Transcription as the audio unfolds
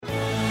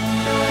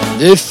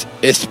This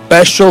is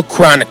Special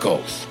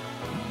Chronicles,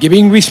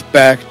 giving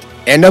respect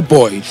and a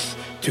voice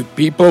to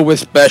people with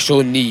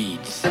special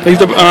needs.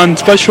 Based on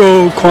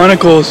Special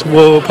Chronicles,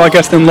 we're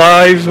podcasting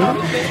live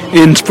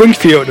in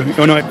Springfield,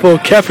 Illinois, for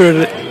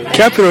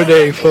Capital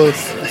Day for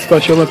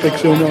Special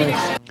Olympics,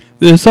 Illinois.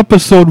 This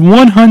episode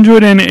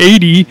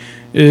 180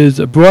 is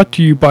brought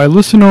to you by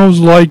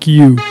listeners like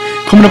you.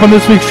 Coming up on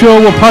this week's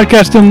show, we're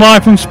podcasting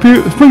live from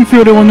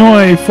Springfield,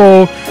 Illinois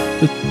for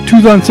the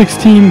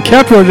 2016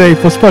 Capital Day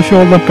for Special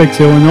Olympics,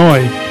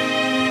 Illinois.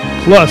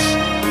 Plus,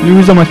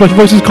 news on my special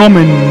voices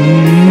coming,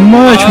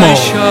 much more. I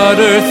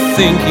shudder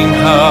thinking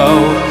how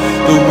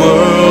the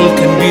world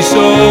can be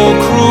so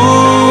cruel.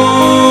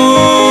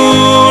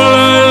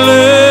 I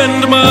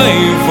lend my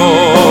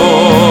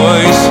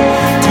voice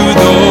to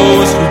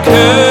those who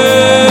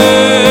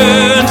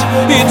can't.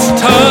 It's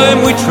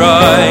time we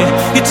try,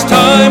 it's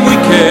time we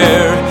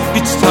care,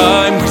 it's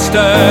time we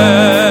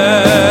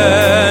stand.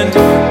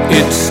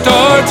 It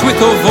starts with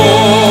a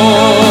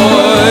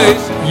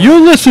voice. You're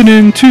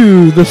listening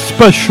to the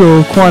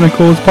Special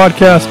Chronicles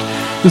podcast.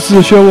 This is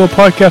a show where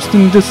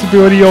podcasting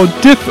disability or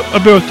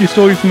disability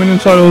stories from an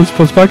insider's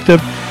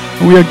perspective,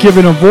 and we are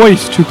giving a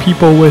voice to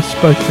people with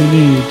special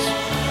needs.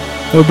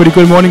 Everybody,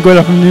 good morning, good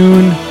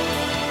afternoon,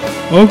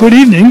 or good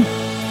evening.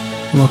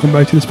 Welcome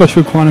back to the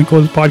Special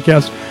Chronicles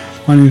podcast.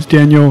 My name is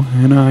Daniel,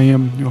 and I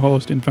am your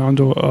host and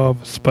founder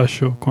of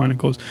Special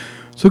Chronicles.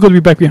 So good to be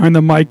back behind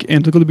the mic,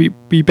 and so good to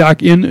be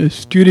back in the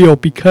studio,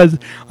 because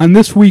on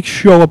this week's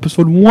show,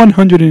 episode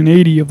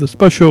 180 of the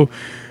Special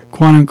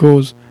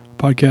Chronicles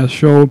podcast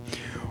show,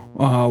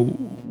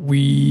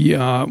 we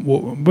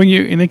will bring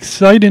you an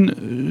exciting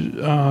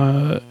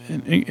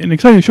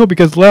show,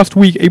 because last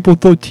week, April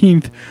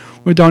 13th,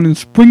 we're down in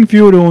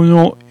Springfield,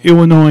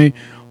 Illinois,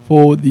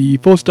 for the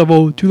first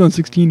ever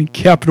 2016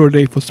 Capital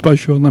Day for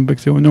Special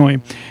Olympics, Illinois.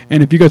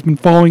 And if you guys have been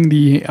following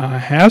the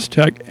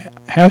hashtag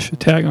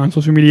on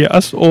social media,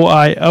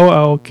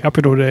 SOILL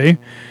Capital Day,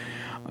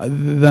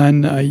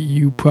 then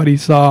you probably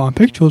saw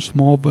pictures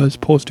from all of us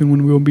posting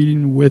when we were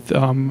meeting with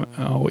our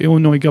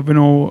Illinois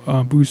Governor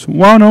Bruce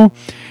Wano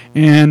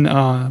and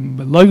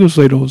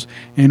legislators,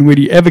 and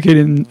really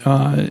advocating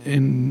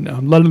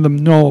and letting them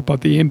know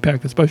about the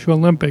impact of Special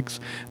Olympics,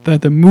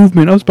 that the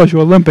movement of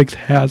Special Olympics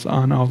has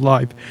on our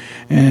life.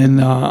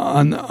 And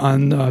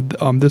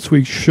on this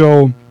week's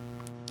show,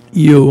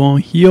 you will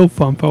hear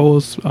from fellow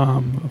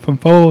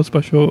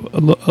Special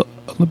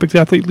Olympics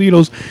athlete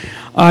leaders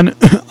on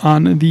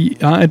the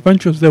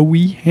adventures that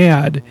we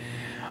had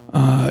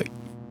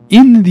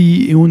in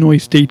the Illinois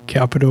State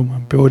Capitol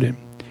building.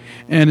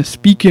 And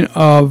speaking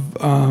of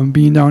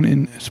being down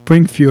in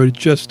Springfield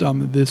just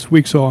this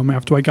week, so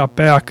after I got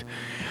back,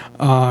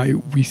 I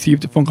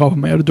received a phone call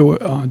from my editor,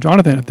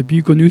 Jonathan, at the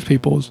Bugle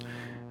newspapers.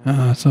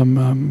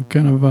 Some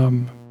kind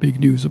of big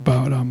news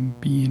about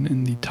being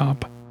in the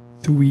top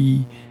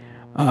 3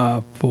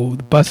 for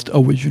the best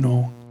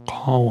original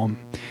column.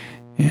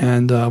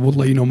 And we'll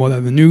let you know more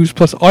about the news,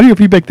 plus audio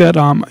feedback that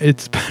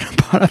it's been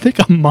about, I think,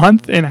 a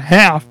month and a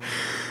half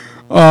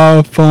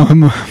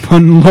from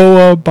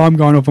Laura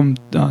Baumgartner from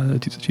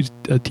she's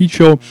a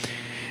teacher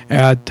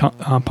at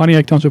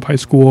Pontiac Township High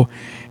School,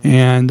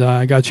 and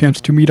I got a chance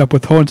to meet up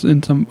with her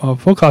and some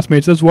of her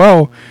classmates as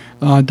well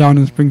down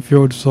in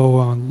Springfield. So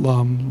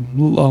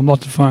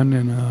lots of fun,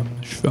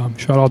 and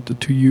shout out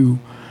to you,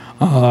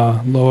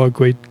 Laura.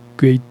 Great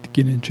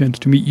getting a chance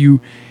to meet you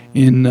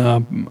in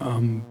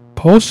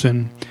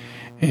person.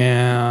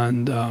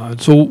 And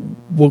so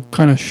we'll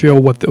kind of share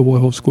what the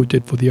whole school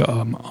did for the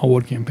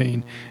award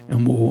campaign,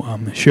 and we'll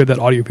share that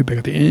audio feedback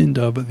at the end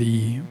of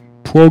the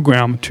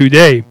program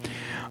today.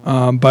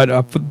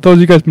 But for those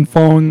of you guys who've been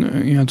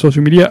following on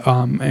social media,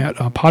 at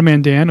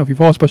Podman Dan, if you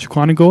follow Special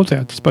Chronicles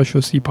at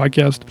Special C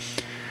Podcast,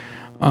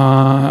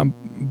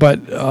 but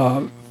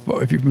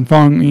if you've been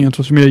following on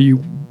social media,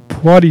 you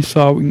probably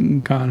saw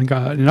we kind of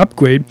got an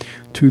upgrade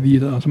to the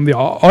some of the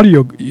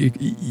audio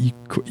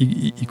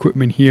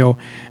equipment here,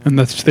 and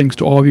that's thanks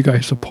to all of you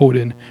guys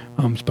supporting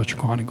Special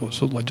Chronicles.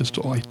 So I'd just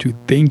like to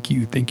thank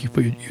you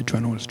for your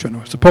generous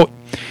support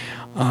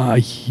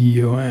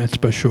here at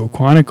Special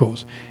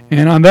Chronicles.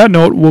 And on that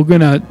note, we're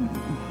gonna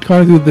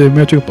kind of do the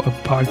magic of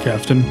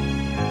podcasting.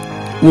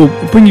 We'll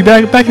bring you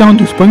back down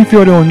to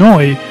Springfield,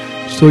 Illinois,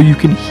 so you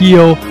can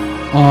hear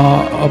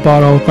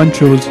about our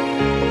adventures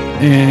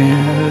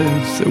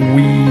as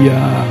we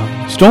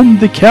stormed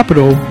the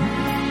Capitol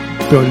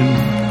building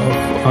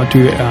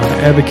to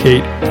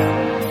advocate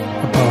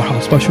about how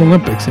Special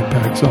Olympics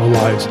impacts our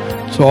lives.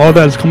 So all of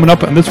that is coming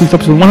up on this week's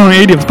episode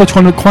 180 of the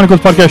Special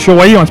Chronicles podcast show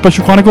right here on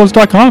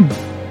SpecialChronicles.com.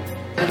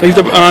 Based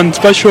on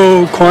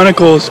Special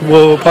Chronicles,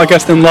 we're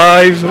podcasting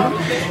live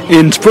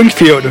in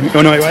Springfield,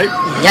 Illinois, right?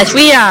 Yes,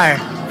 we are.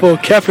 For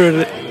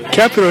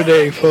Capital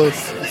Day for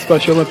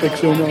Special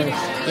Olympics, Illinois.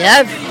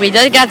 Yep, we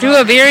just got through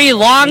a very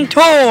long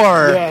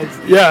tour.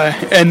 Yeah,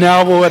 and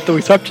now we're at the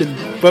reception.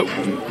 But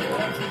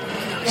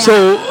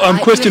so,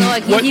 question,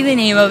 I can't see the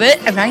name of it.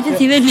 I'm not going to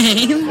see the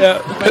name.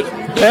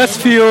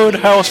 Passfield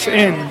House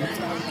Inn.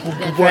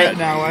 we're at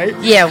now, right?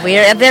 Yeah,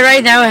 we're up there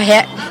right now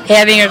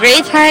having a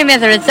great time at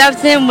the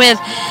reception with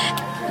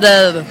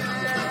the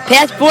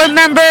past board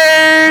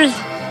members,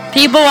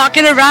 people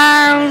walking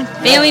around,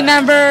 family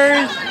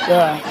members.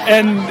 Yeah,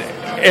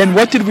 and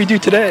what did we do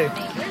today?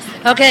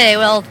 Okay,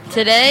 well,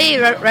 today,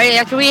 right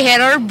after we had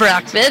our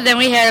breakfast, then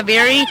we had a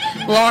very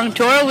long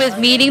tour with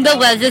meeting the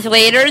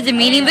legislators and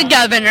meeting the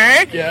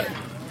governor. Yeah.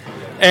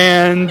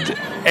 And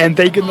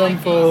thanking them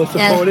for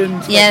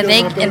supporting.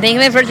 Thanking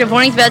them for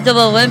supporting Special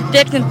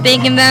Olympics and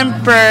thanking them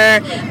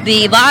for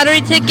the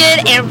lottery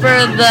ticket and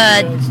for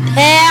the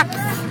tax.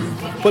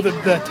 For the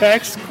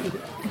tax.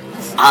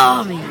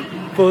 Oh,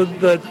 man. For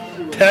the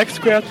tax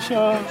scratch.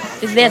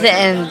 That's it,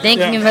 and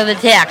thanking them for the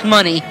tax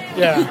money.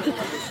 Yeah.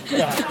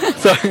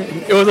 So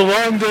it was a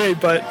long day,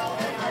 but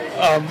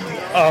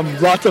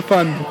lots of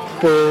fun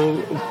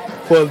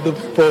for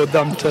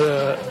them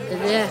to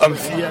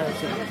see.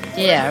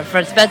 Yeah,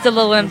 for Special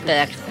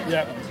Olympics.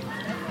 Yeah.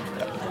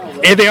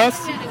 Anything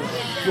else?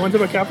 You want to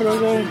do a Capitol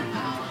Day?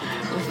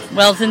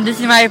 Well, since this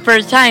is my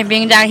first time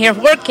being down here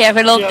for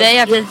Capitol Day, I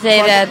have to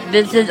say that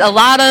this is a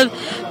lot of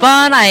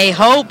fun. I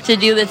hope to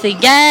do this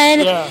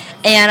again,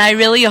 and I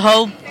really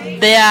hope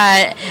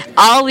that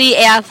all the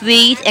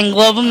athletes and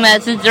global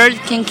messengers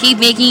can keep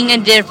making a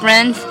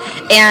difference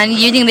and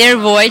using their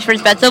voice for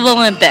Special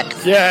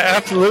Olympics. Yeah,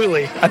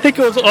 absolutely. I think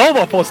it was all of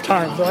our first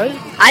times, right?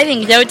 I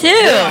think so too.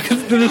 Yeah,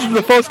 because this is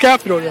the first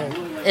Capitol Day.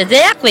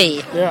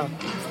 Exactly. Yeah.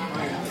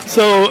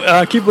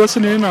 So keep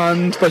listening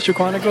on Special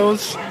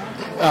Chronicles.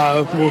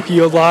 We'll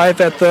be live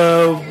at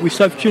the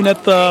reception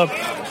at the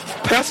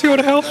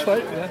Passio House,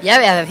 right?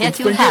 Yeah, the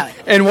Passio House.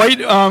 And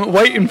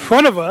right in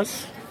front of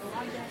us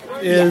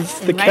is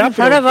the Capitol. In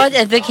front of us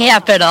is the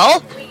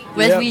Capitol,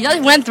 which we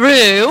just went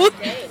through.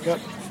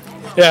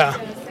 Yeah.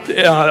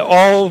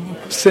 All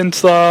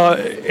since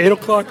 8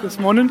 o'clock this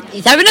morning.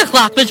 7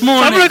 o'clock this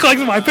morning. 7 o'clock this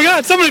morning. I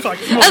forgot. 7 o'clock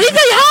this morning. At least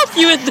I helped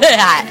you with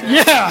that.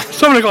 Yeah,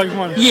 7 o'clock this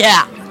morning.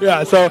 Yeah.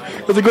 Yeah, so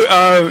it was a good,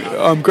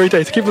 great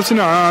day. So keep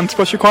listening on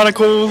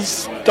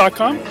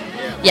specialchronicles.com.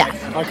 Yeah.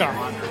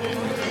 .com.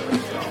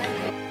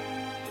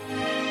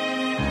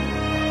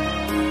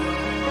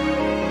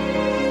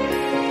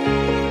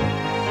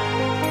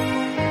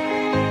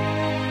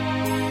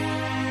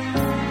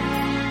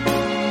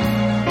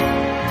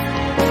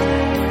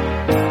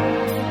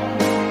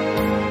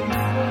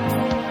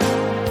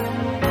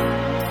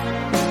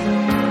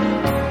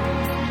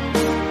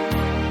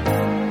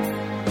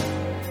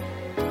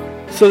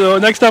 So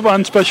next up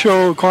on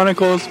Special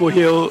Chronicles, we'll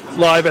hear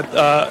live at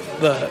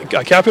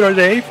the Capitol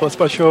Day for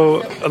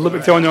Special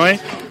Olympics Illinois.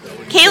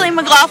 Kaylee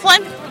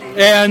McLaughlin.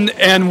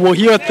 And we'll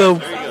hear at the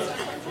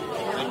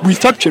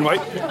reception,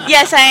 right?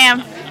 Yes, I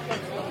am.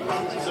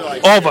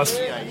 All of us.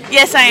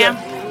 Yes, I am.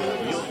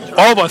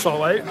 All of us, all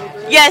right?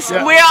 Yes,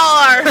 we all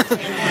are.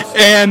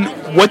 And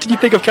what did you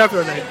think of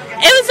Capitol Day?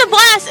 It was a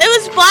blast. It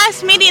was a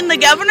blast meeting the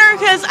governor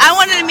because I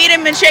wanted to meet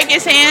him and shake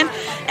his hand,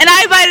 and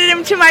I invited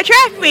him to my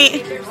track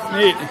meet.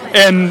 Neat.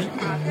 And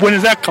when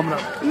is that coming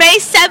up? May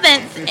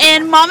 7th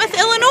in Monmouth,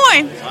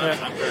 Illinois. Yeah.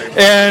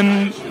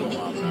 And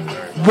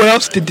what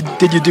else did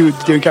you do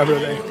during Capitol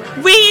Day?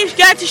 We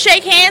got to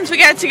shake hands. We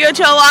got to go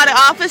to a lot of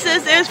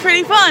offices. It was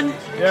pretty fun.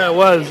 Yeah, it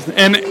was.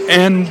 And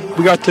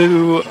we got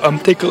to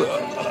take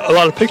a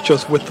lot of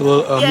pictures with the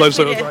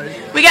legislators, right?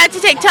 We got to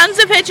take tons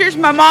of pictures.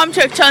 My mom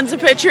took tons of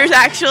pictures,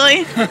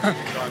 actually.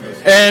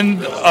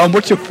 And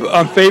what's your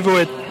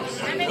favorite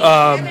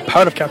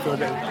part of Capitol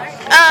Day?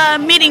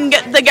 Meeting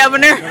the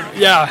governor.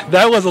 Yeah,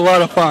 that was a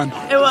lot of fun.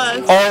 It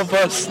was. All of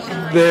us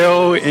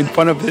there in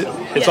front of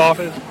his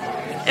office.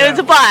 It was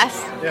a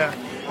blast. Yeah.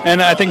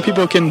 And I think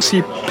people can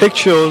see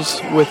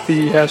pictures with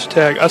the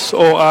hashtag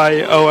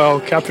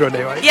SOIOL Capitol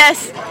Day, right?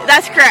 Yes,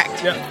 that's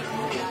correct. Yeah.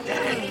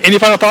 Any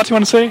final thoughts you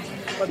want to say?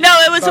 No,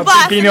 it was a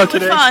blast. It was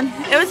today? fun.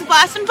 It was a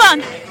blast and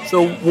fun.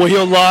 So we're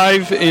here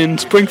live in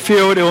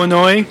Springfield,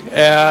 Illinois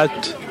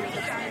at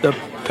the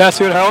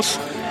Passio House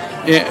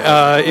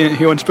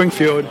here in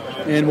Springfield.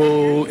 And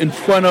in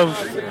front of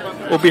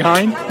the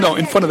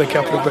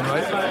Capitol building,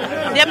 right?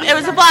 Yep, it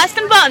was a blast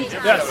and fun.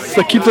 Yes.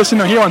 So keep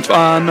listening here on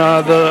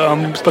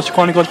the Special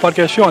Chronicles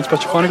podcast show on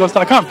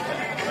specialchronicles.com.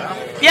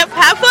 Yep,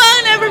 have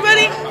fun,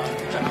 everybody.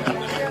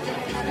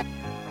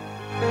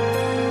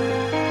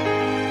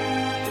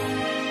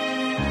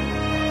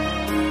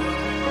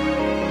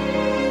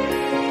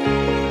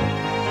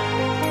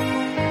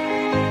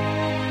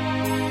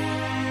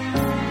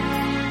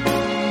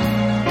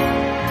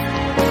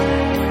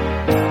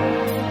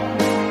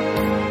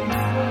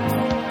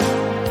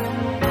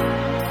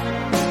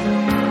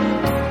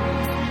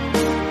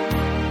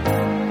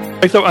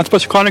 Next up on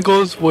Special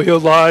Chronicles, we're here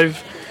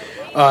live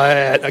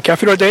at a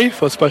Capitol Day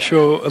for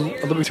Special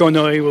Olympics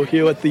Illinois. We're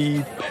here at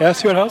the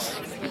Passio House.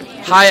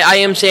 Hi, I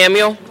am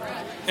Samuel.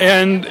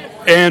 And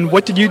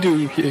what did you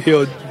do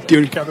here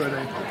during Capitol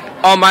Day?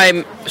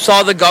 I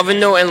saw the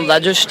governor and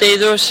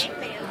legislators.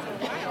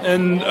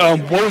 And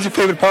what was your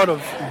favorite part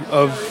of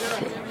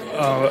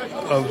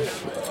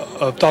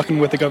of talking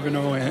with the governor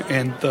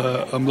and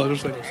the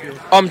legislators here?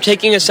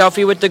 Taking a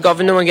selfie with the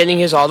governor and getting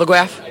his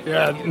autograph.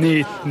 Yeah,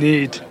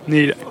 neat.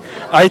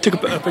 I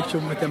took a picture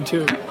with them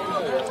too.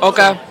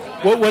 Okay.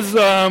 What was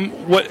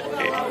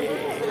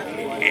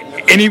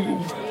any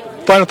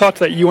final thoughts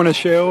that you want to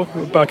share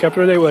about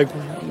Capitol Day? Like,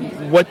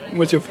 what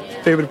was your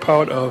favorite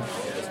part of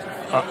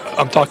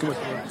talking with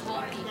you?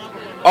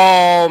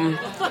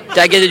 That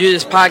I get to do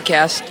this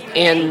podcast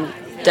and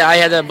that I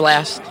had a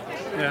blast.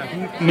 Yeah,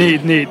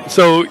 neat.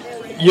 So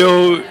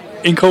you'll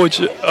encourage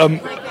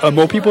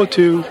more people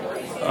to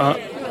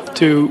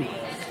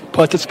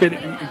participate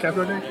in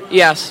Capitol Day?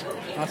 Yes.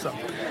 Awesome.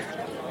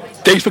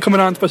 Thanks for coming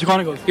on Special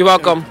Chronicles. You're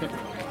welcome.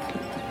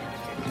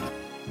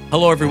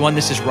 Hello, everyone.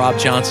 This is Rob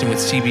Johnson with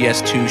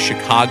CBS 2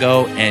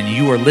 Chicago, and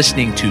you are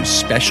listening to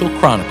Special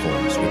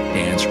Chronicles with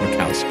Dan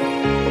Smrokowski.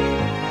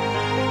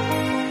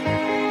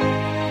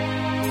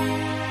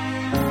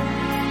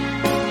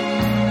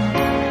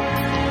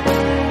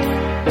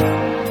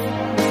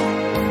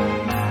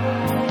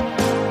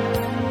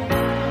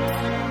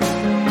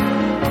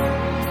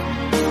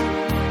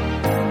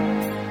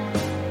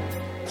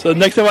 So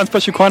next up on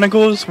Special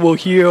Chronicles, we'll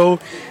hear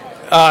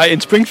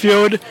in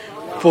Springfield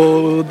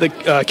for the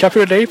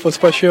Capitol Day for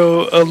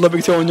Special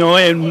Olympics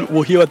Illinois, and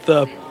we'll hear at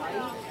the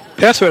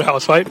Password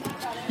House, right?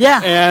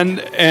 Yeah.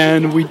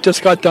 And we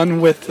just got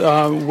done with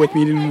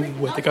meeting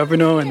with the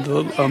governor and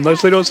the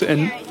legislators,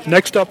 and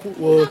next up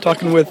we're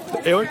talking with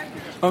Eric.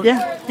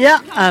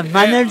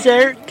 My name's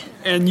Eric.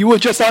 And you were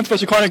just on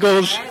Special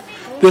Chronicles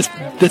this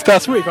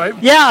past week, right?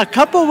 Yeah, a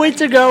couple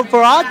weeks ago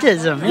for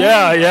autism.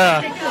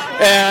 Yeah.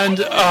 And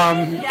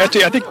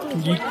actually, I think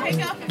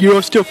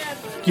you're still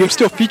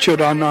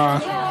featured on on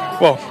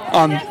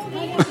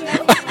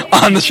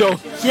the show.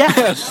 Yeah.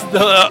 Yes,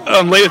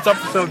 the latest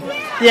episode.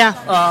 Yeah.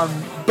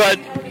 But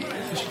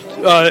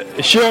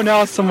share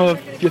now some of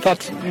your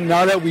thoughts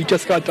now that we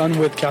just got done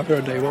with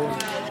Capitol Day.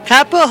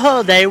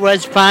 Capitol Day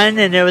was fun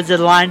and it was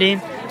enlightening,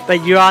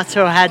 but you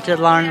also had to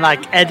learn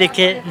like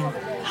etiquette and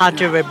how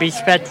to be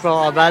respectful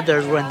of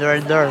others when they're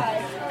in their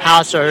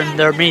house or in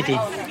their meeting.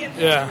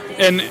 Yeah,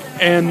 and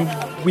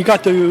we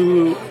got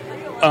to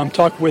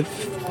talk with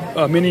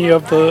many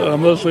of the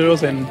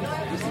legislators and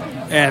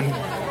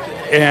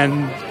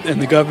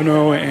the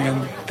governor,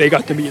 and they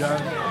got to meet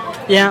us.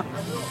 Yeah.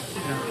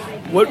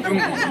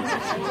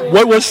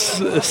 What was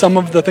some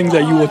of the things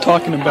that you were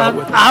talking about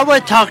with them? I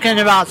was talking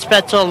about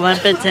Special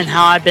Olympics and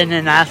how I've been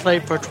an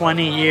athlete for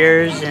 20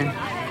 years and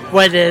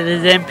what it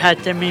has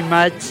impacted me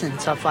much and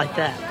stuff like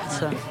that.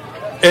 So.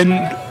 And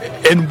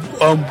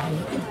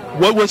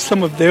what was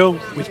some of their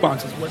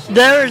responses?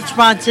 Their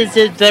responses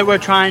is they were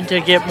trying to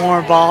get more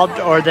involved,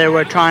 or they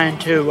were trying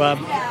to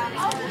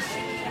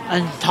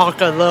and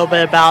talk a little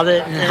bit about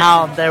it and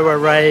how they were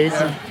raised.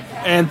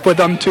 And for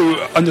them to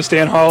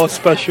understand how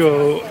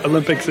Special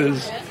Olympics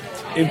is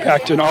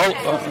impacting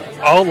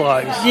our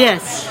lives.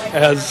 Yes.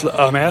 As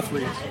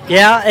athletes.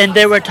 Yeah, and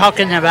they were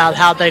talking about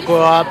how they grew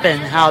up and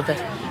how they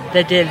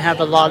didn't have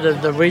a lot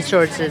of the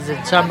resources,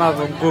 and some of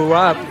them grew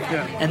up,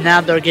 and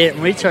now they're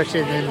getting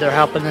resources and they're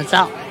helping us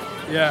out.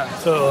 Yeah,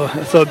 so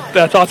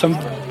that's awesome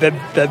that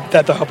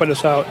they're helping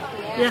us out.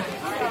 Yeah.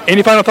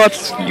 Any final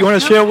thoughts you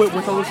want to share with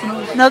the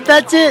listeners? No,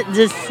 that's it.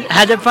 Just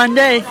had a fun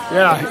day.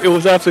 Yeah, it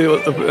was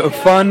absolutely a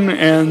fun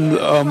and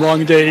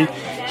long day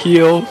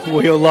here.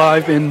 We're here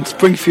live in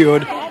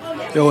Springfield,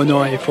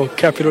 Illinois for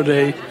Capitol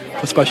Day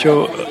for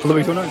Special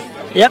Olympics Illinois.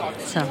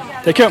 Yep. So.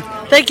 Take care.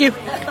 Thank you.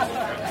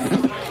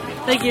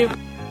 Thank you.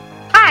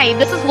 Hi,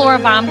 this is Laura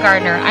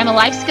Baumgardner. I'm a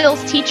life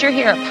skills teacher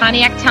here at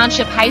Pontiac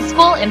Township High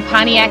School in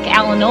Pontiac,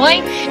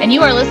 Illinois, and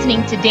you are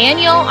listening to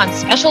Daniel on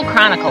Special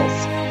Chronicles.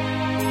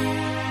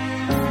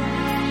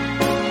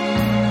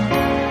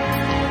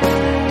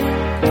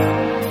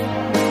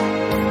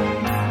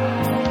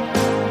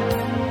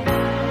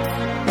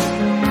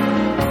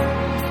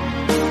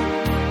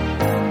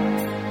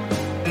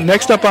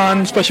 Next up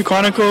on Special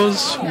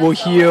Chronicles, we'll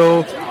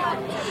hear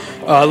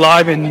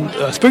live in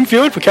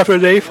Springfield for Capitol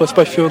Day for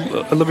Special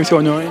Olympics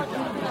Illinois.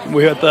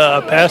 We're at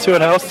the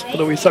Password House for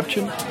the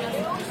reception.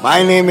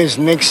 My name is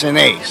Nixon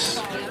Ace.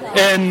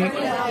 And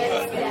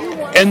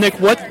Nick,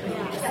 what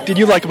did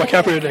you like about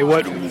Capitol Day?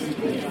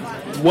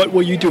 What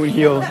were you doing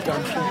here?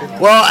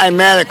 Well, I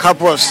met a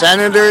couple of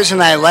senators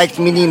and I liked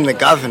meeting the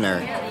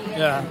governor.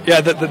 Yeah,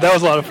 that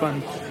was a lot of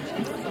fun.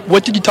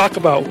 What did you talk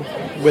about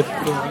with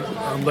the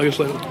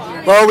legislators?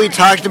 Well, we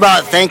talked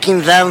about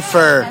thanking them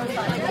for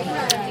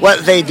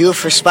what they do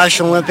for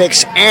Special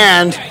Olympics,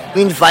 and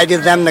we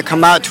invited them to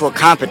come out to a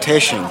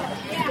competition.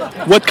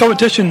 What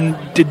competition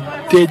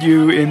did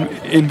you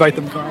invite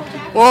them to?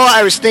 Well,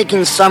 I was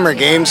thinking Summer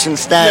Games,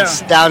 since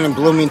that's down in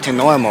Bloomington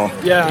Normal.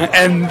 Yeah,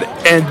 and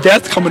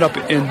that's coming up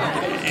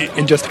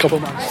in just a couple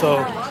of months.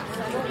 So.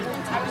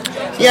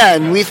 Yeah,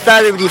 and we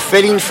thought it would be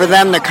fitting for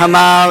them to come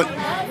out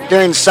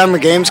during Summer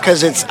Games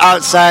because it's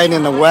outside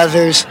and the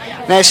weather's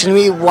nice, and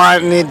we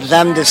wanted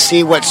them to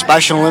see what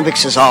Special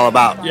Olympics is all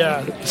about.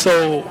 Yeah,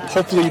 so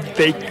hopefully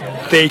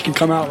they can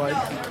come out, right?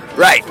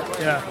 Right.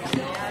 Yeah.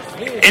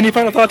 any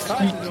final thoughts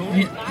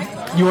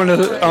you want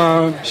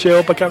to share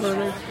about Capitol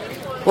Day?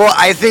 Well,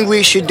 I think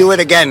we should do it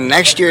again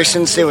next year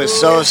since it was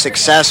so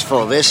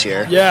successful this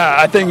year. Yeah,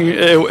 I think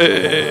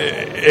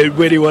it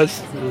really was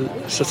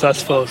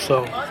successful,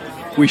 so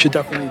we should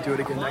definitely do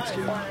it again next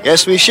year.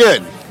 Yes, we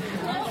should.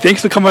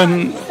 Thanks for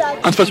coming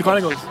on Special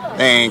Chronicles.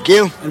 Thank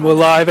you. And we're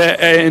live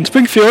in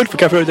Springfield for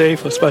Capitol Day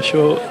for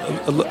Special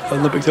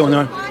Olympics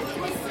Illinois.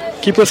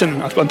 Keep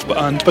listening on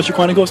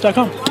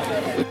SpecialChronicles.com.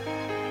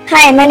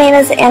 Hi, my name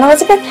is Anna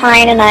Elizabeth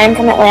Hine, and I am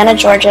from Atlanta,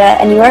 Georgia,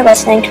 and you are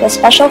listening to a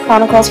Special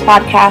Chronicles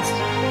podcast,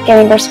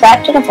 giving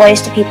respect and a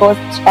voice to people with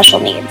special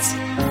needs.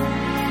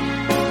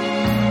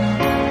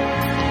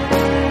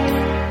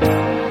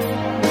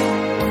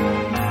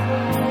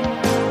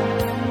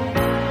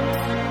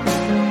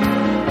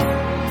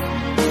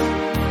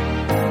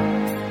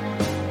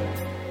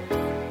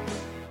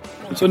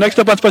 So next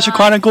up on Special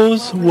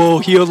Chronicles, we'll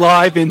hear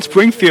live in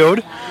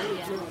Springfield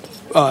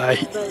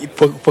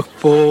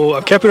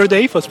for Capitol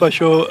Day for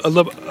Special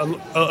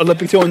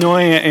Olympics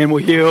Illinois, and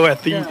we're here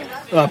at the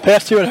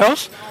Pasteur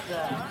House.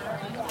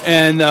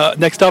 And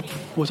next up,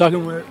 we're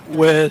talking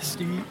with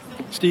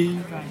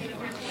Steve.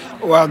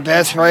 Well,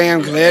 that's why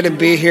I'm glad to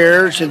be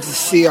here, just to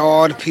see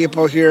all the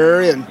people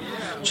here and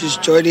just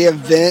enjoy the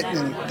event,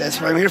 and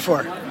that's what I'm here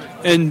for.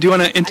 And do you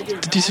want to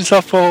introduce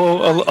yourself for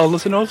our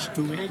listeners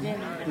who may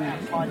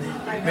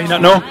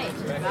not know?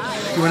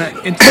 You want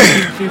to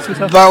introduce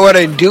yourself? About what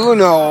I do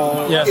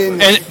know. Yeah.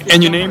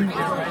 And your name?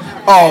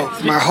 Oh,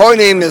 my whole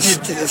name is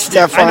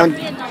Stefan.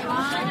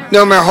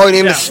 No, my whole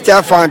name is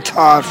Stefan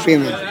Todd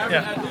Freeman.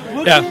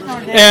 Yeah.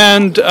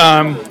 And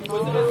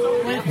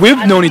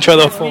we've known each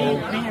other for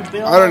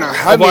I don't know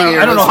how many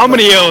years. I don't know how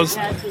many years.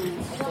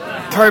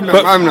 Probably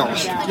my mom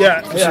knows.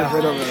 Yeah.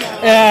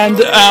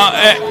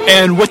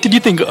 And what did you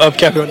think of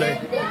Capitol Day?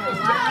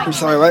 I'm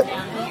sorry, what?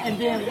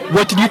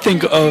 What did you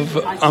think of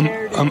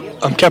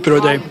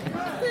Capitol Day?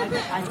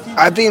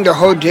 I think the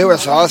whole day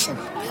was awesome.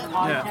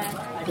 Yeah.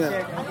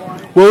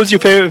 What was your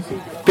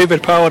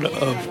favorite part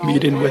of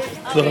meeting with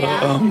the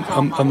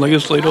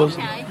legislators?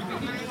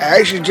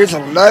 Actually, there's a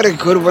lot of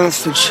good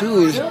ones to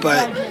choose,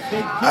 but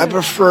I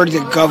prefer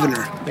the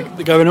governor.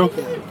 The governor?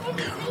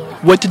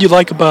 What did you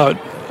like about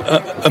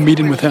a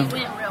meeting with him?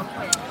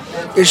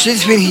 It's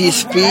just when he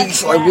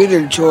speaks, I really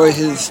enjoy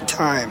his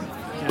time.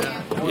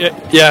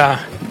 Yeah.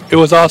 It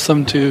was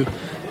awesome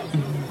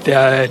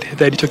that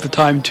he took the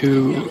time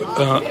to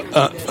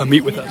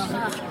meet with us.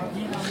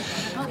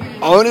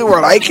 Only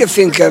what I can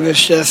think of is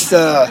just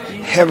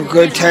have a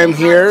good time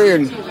here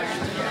and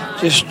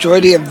just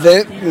enjoy the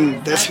event,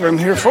 and that's what I'm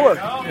here for.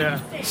 Yeah.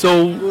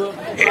 So,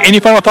 any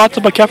final thoughts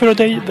about Capitol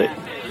Day?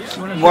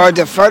 Well,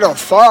 the final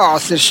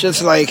thoughts is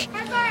just like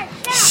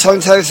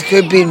sometimes it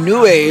could be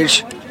new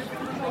age.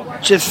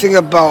 Just think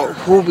about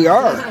who we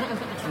are.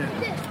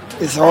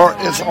 It's all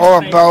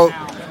about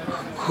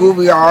who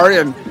we are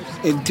and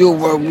do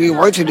what we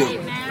want to do.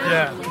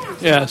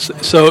 Yeah.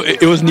 So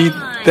it was neat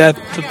that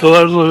the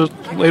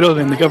legislators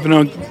and the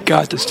governor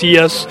got to see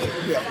us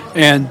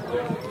and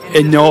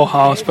know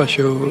how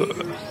Special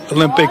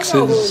Olympics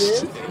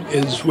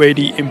is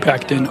really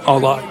impacting our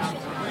lives.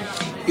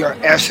 You're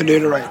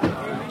absolutely right.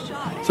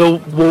 So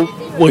we're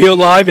here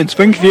live in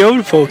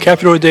Springfield for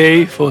Capitol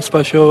Day for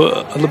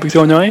Special Olympics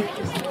Illinois.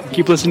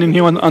 Keep listening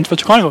here on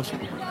Special Chronicles.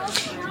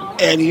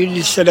 And you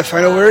just said a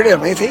final word,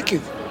 and I thank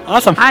you.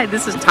 Awesome. Hi,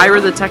 this is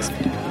Tyra the Texas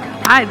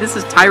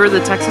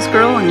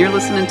Girl, and you're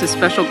listening to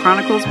Special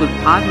Chronicles with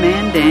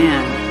Podman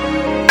Dan.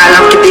 I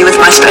love to be with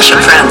my special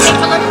friends, and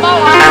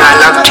I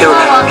love to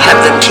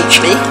have them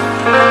teach me,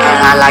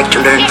 and I like to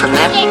learn from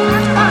them.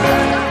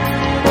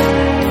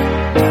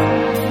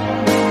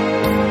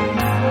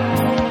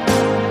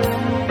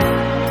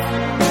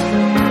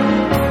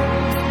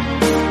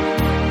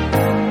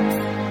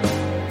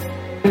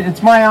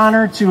 It's my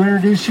honor to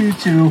introduce you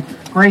to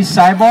Grace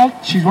Seibold.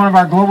 She's one of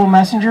our global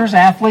messengers,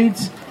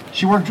 athletes.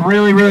 She worked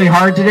really, really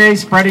hard today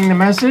spreading the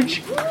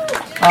message.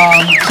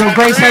 So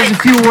Grace has a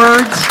few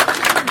words,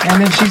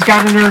 and then she's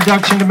got an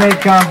introduction to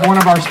make of one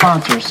of our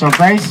sponsors. So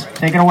Grace,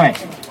 take it away.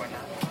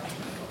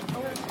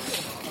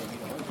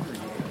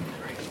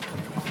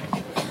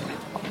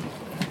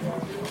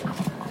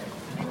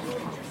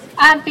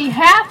 On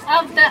behalf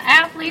of the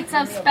athletes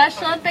of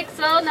Special Olympics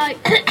Illinois,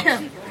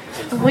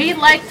 we'd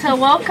like to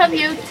welcome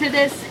you to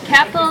this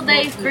Capitol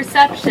Day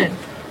reception.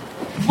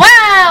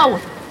 Wow!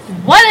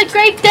 What a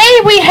great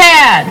day we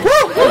had!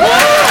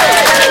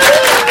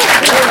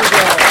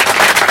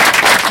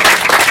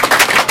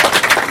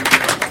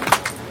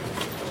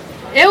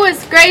 It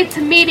was great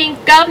meeting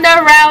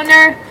Governor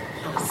Rauner,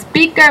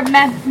 Speaker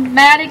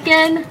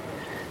Madigan,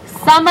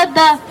 some of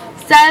the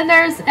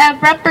senators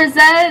and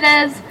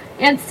representatives,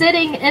 and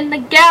sitting in the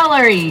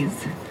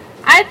galleries.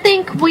 I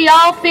think we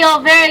all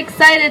feel very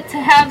excited to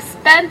have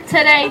spent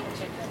today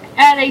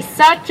at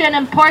such an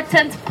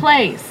important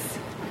place.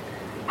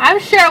 I'm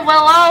sure we'll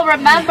all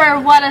remember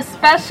what a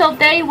special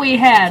day we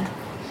had.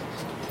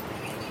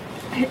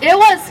 It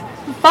was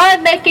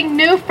fun making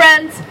new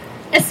friends,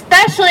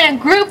 especially in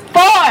Group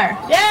 4.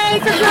 Yay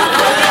for Group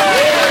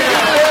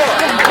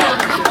 4!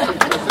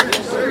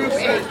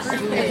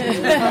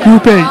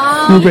 Group 8.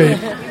 Group 8.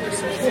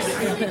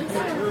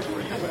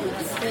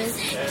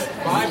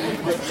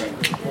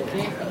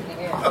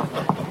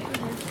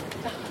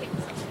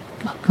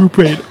 Group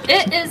 8.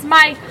 It is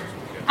my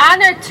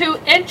honor to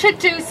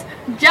introduce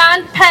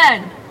John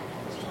Penn.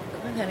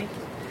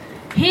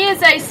 He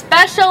is a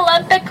Special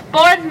Olympic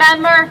board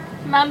member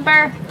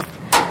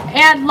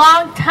and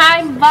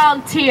longtime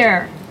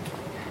volunteer.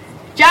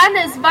 John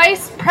is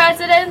Vice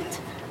President,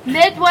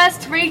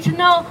 Midwest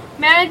Regional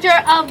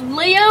Manager of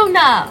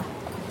Leona.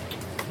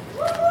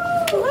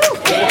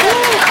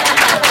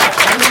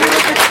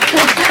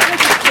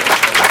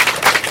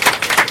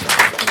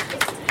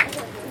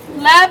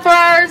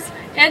 Laborers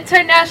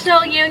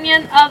International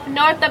Union of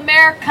North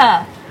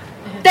America.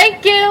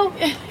 Thank you.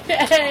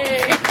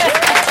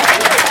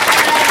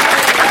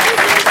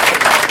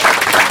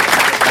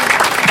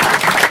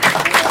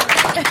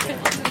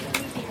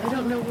 I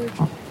don't know where.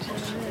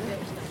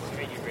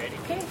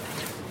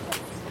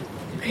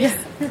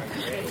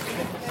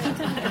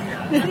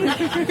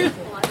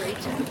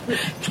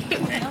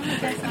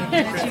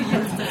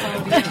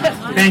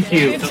 Thank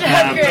you.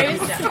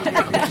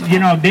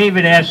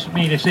 David asked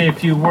me to say a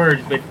few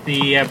words, but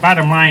the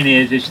bottom line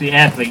is it's the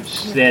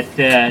athletes that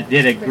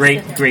did a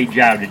great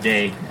job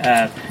today.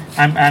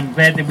 I'm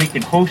glad that we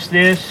can host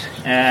this.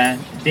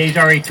 Dave's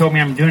already told me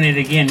I'm doing it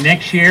again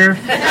next year.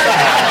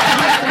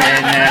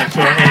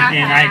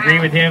 And I agree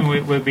with him.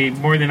 We'll be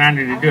more than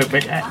honored to do it.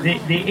 But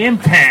the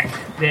impact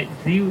that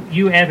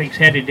you athletes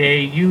had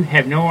today, you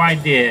have no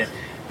idea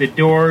the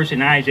doors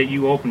and eyes that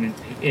you opened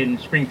in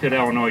Springfield,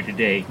 Illinois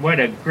today. What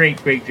a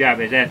great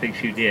job as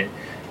athletes you did.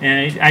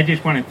 And I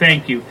just want to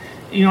thank you.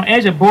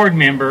 As a board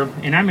member,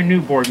 and I'm a new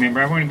board member,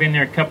 I've only been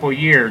there a couple of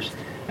years,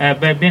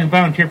 but I've been a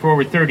volunteer for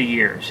over 30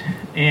 years.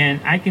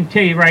 And I can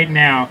tell you right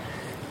now,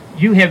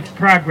 you have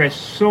progressed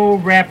so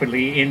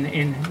rapidly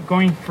in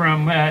going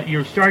from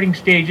your starting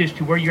stages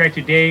to where you're at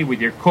today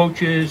with your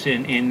coaches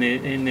and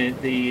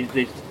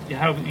the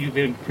how you've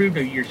improved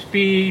your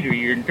speed or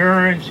your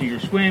endurance or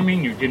your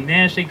swimming, your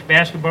gymnastics,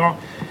 basketball.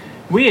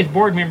 We as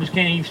board members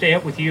can't even stay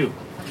up with you.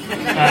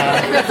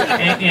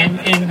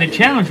 And the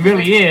challenge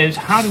really is,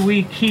 how do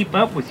we keep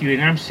up with you?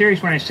 And I'm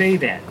serious when I say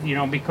that,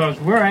 because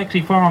we're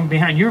actually falling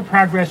behind. You're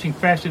progressing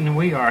faster than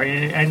we are.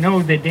 And I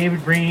know that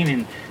David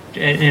Breen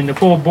and the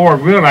full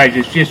board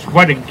realizes just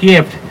what a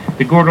gift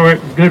the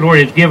good Lord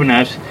has given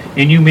us,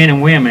 and you men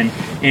and women.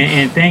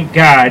 And thank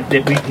God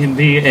that we can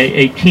be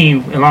a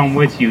team along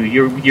with you.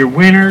 You're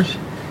winners.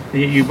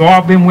 You've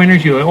all been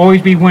winners. You'll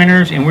always be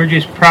winners, and we're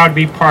just proud to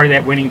be part of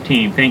that winning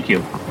team. Thank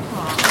you.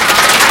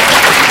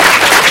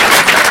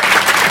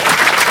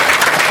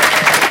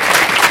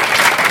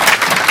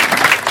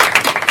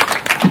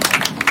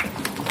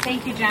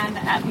 Thank you, John.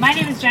 My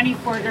name is Jenny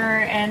Porter,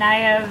 and I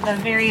have the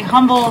very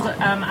humbled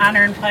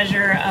honor and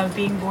pleasure of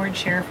being board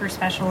chair for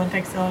Special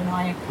Olympics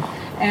Illinois.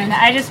 And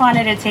I just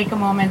wanted to take a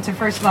moment to,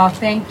 first of all,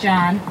 thank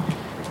John.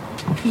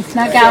 He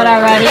snuck out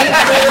already.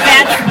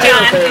 That's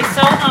John. He's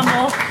so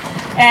humble.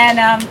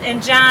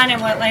 And John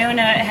and what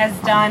Leona has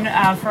done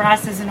for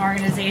us as an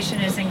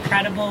organization is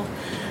incredible.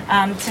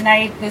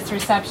 Tonight, this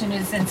reception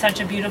is in such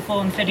a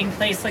beautiful and fitting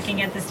place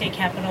looking at the state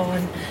capitol,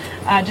 and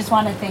I just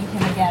want to thank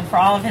him again for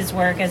all of his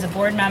work as a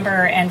board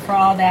member and for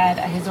all that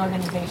his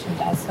organization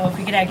does. So if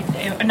we could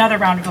have another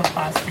round of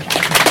applause for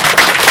John.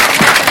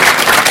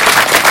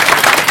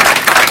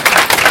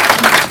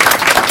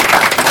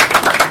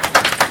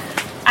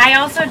 I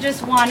also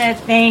just want to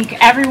thank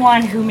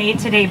everyone who made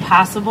today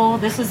possible.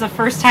 This is the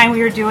first time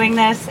we were doing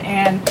this,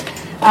 and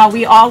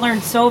we all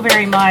learned so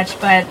very much,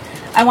 but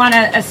I want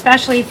to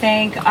especially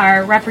thank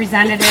our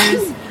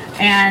representatives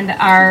and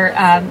our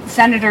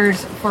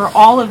senators for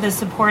all of the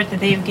support that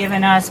they've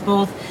given us,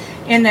 both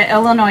in the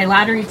Illinois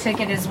lottery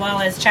ticket as well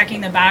as checking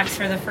the box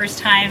for the first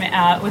time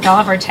with all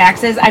of our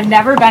taxes. I've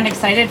never been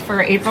excited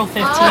for April 15th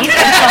until this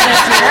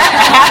year,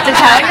 I have to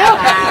tell you.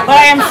 But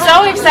I am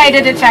so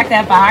excited to check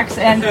that box.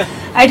 And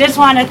I just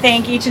want to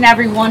thank each and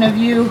every one of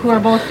you who are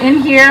both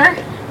in here.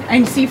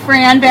 I see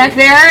Fran back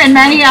there and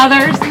many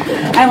others.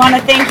 I want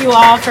to thank you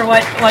all for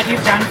what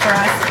you've done for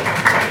us.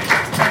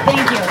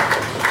 Thank you.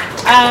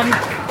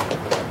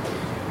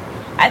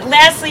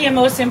 Lastly, and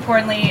most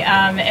importantly,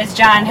 as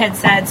John had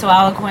said so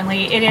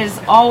eloquently, it is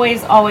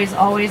always, always,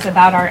 always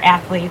about our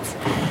athletes.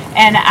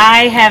 And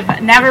I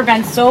have never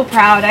been so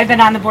proud. I've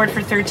been on the board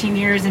for 13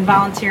 years and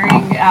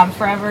volunteering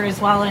forever as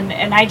well.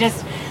 And I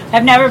just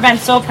have never been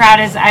so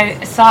proud as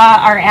I saw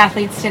our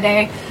athletes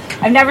today.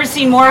 I've never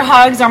seen more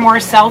hugs or more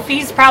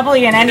selfies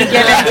probably in any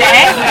given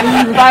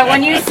day. But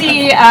when you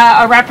see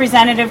a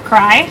representative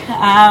cry,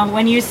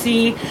 when you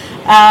see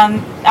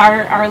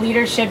our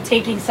leadership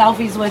taking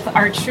selfies with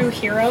our true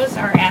heroes,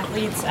 our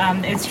athletes,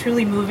 it's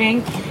truly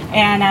moving.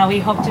 And we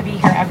hope to be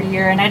here every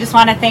year. And I just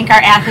want to thank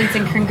our athletes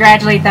and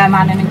congratulate them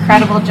on an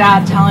incredible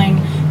job telling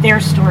their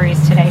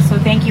stories today. So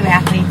thank you,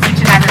 athletes,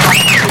 each and every one.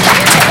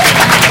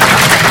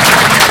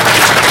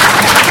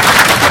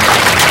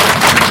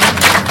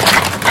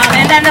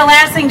 And then the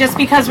last thing, just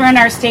because we're in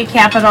our state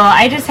capital,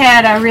 I just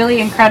had a really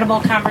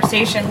incredible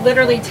conversation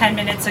literally 10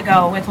 minutes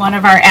ago with one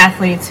of our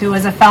athletes who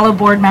is a fellow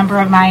board member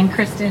of mine,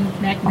 Kristen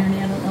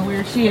McNerney. I don't know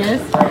where she is.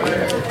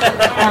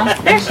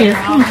 There she is.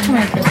 Come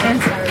on,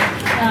 Kristen.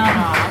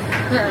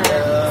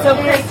 So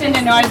Kristen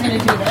didn't know I was going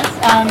to do this.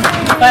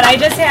 But I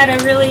just had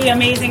a really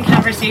amazing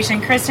conversation.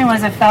 Kristen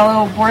was a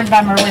fellow board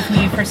member with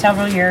me for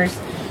several years.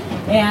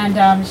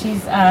 And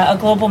she's a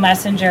global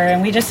messenger,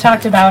 and we just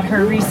talked about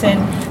her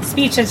recent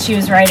speech that she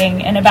was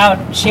writing and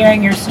about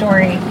sharing your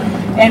story.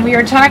 And we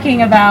were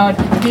talking about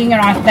being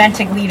an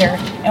authentic leader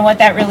and what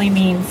that really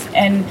means.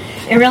 And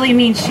it really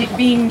means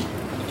being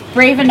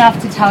brave enough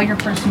to tell your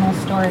personal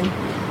story.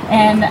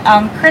 And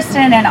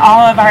Kristen and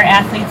all of our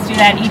athletes do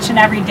that each and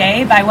every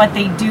day by what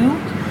they do,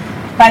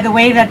 by the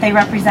way that they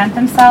represent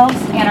themselves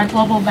and our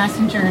global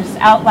messengers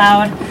out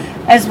loud,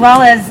 as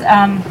well as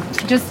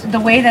just the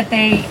way that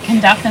they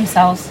conduct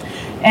themselves.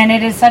 And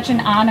it is such an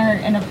honor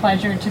and a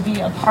pleasure to be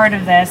a part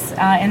of this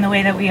in the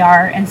way that we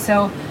are. And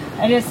so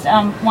I just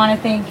want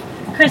to thank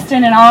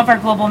Kristen and all of our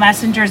global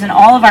messengers and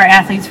all of our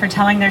athletes for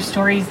telling their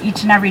stories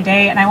each and every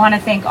day. And I want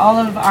to thank all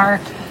of our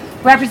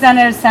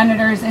representatives,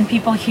 senators, and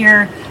people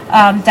here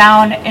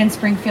down in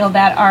Springfield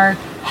that are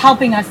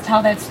helping us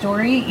tell that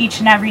story each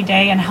and every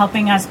day and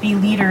helping us be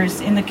leaders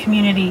in the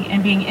community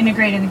and being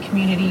integrated in the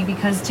community,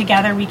 because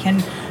together we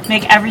can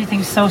make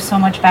everything so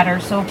much better.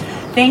 So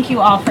thank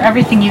you all for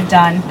everything you've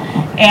done.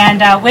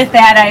 And with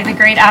that, I have the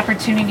great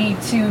opportunity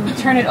to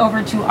turn it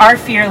over to our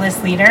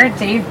fearless leader,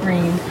 Dave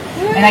Green.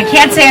 And I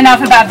can't say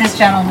enough about this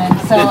gentleman.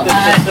 So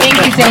thank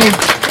you, Dave,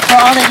 for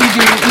all that you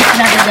do each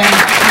and every day.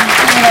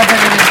 Turn it over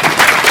to you.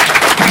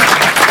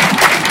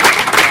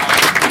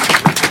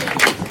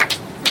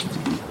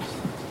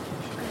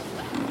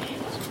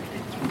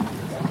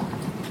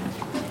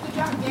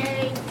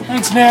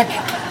 Thanks, Nick.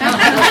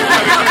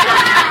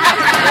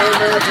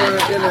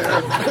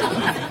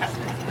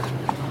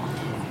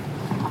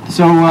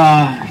 So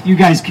you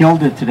guys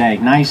killed it today.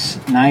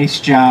 Nice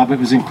job. It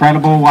was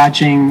incredible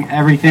watching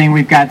everything.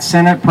 We've got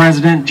Senate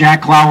President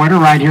Jack Clawitter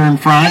right here in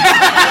front.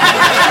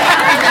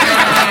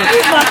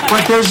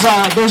 But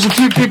there's a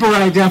few people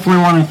that I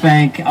definitely want to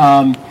thank.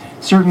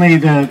 Certainly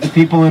the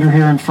people that are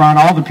here in front,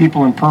 all the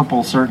people in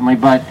purple certainly,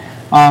 but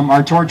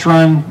our Torch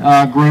Run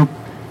group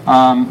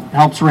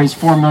helps raise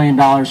 $4 million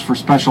for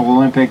Special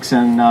Olympics,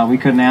 and we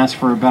couldn't ask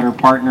for a better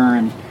partner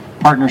and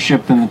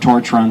partnership than the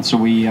Torch Run. So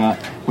we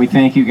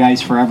thank you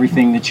guys for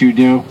everything that you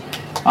do.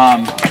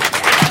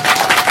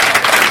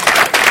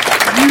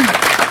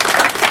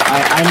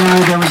 I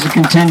know there was a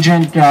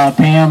contingent,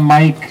 Pam,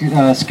 Mike,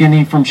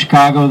 Skinny from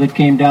Chicago that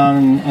came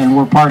down and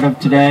were part of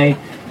today,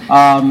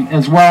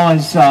 as well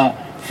as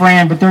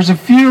Fran, but there's a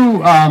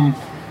few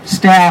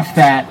staff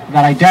that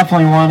I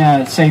definitely want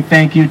to say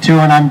thank you to,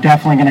 and I'm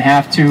definitely going to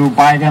have to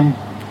buy them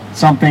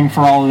something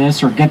for all of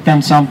this or get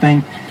them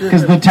something,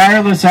 because the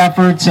tireless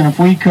efforts, and if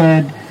we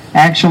could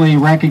actually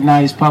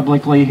recognize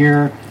publicly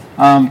here,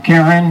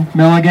 Karen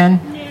Milligan.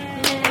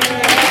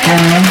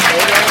 Karen,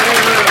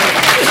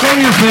 show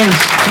your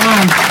face, come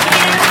on.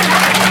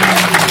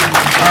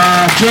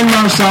 Jen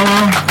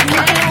Marcello.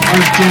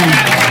 Where's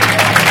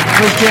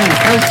Jen?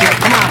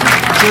 Come on,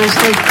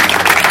 seriously.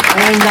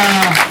 And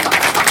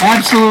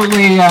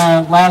absolutely,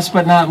 last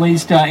but not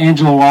least,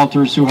 Angela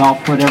Walters, who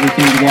helped put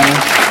everything together.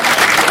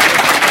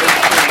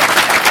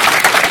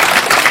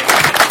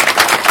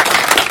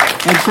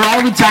 And for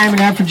all the time and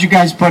effort you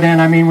guys put in,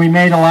 I mean, we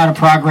made a lot of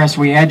progress.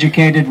 We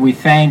educated, we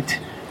thanked,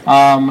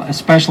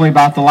 especially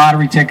about the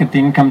lottery ticket, the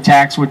income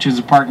tax, which is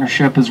a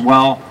partnership as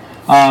well.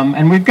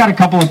 And we've got a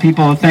couple of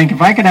people to thank.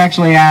 If I could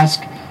actually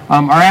ask,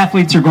 our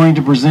athletes are going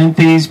to present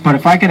these, but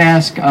if I could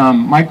ask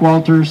Mike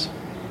Walters,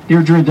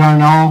 Deirdre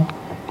Darnall,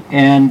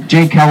 and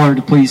Jay Keller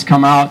to please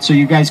come out so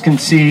you guys can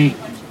see.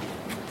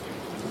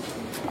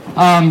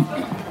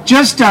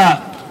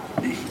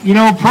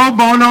 Pro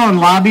bono and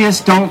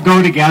lobbyists don't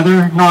go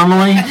together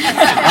normally.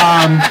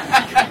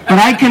 But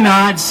I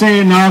cannot say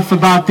enough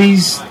about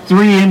these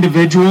three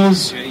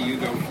individuals.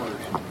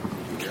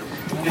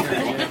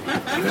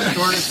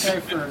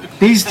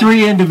 These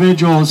three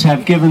individuals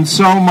have given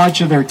so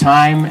much of their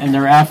time and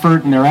their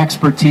effort and their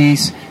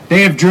expertise.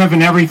 They have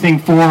driven everything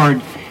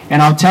forward.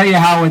 And I'll tell you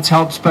how it's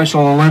helped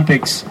Special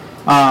Olympics.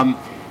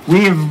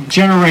 We have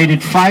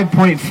generated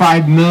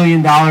 $5.5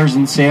 million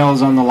in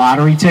sales on the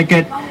lottery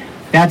ticket.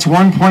 That's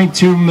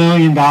 $1.2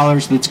 million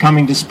that's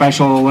coming to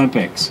Special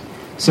Olympics.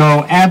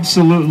 So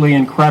absolutely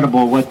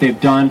incredible what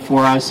they've done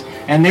for us.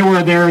 And they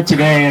were there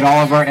today at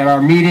all of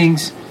our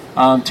meetings,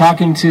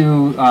 talking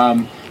to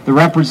the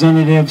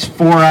representatives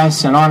for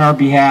us and on our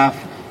behalf.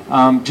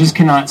 Just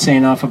cannot say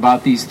enough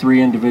about these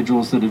three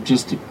individuals that have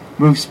just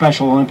moved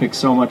Special Olympics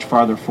so much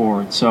farther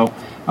forward. So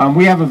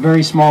we have a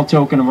very small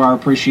token of our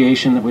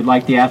appreciation that we'd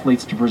like the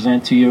athletes to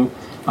present to you.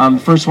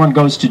 The first one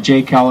goes to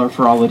Jay Keller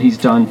for all that he's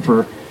done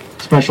for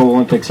Special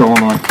Olympics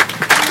Illinois.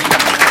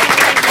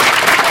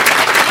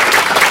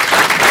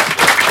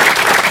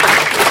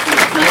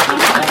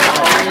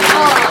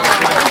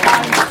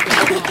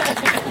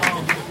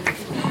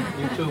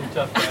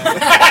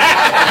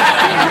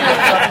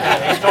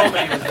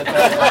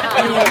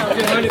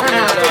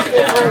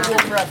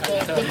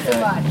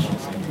 I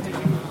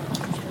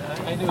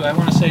do. I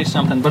want to say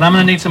something, but I'm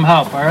going to need some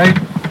help, all right?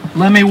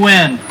 Let me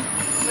win.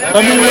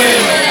 Let me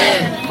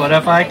win. But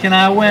if I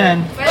cannot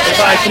win,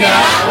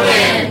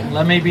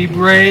 let me be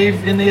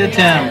brave in the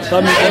attempt.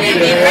 Let me be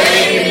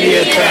brave in the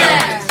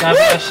attempt. God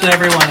bless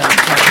everyone.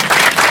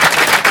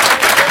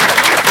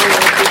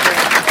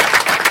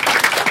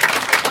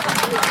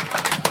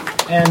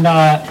 And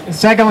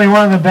secondly,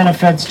 one of the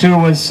benefits too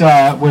was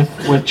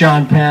with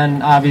John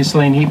Penn,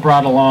 obviously, and he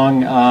brought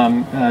along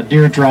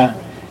Deirdre.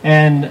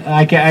 And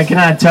I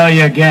cannot tell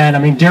you again. I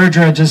mean,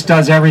 Deirdre just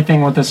does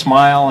everything with a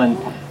smile, and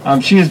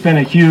she has been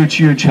a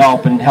huge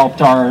help and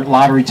helped our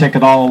lottery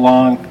ticket all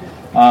along,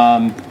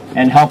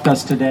 and helped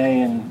us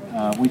today. And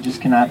we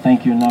just cannot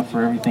thank you enough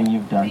for everything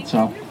you've done.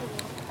 So.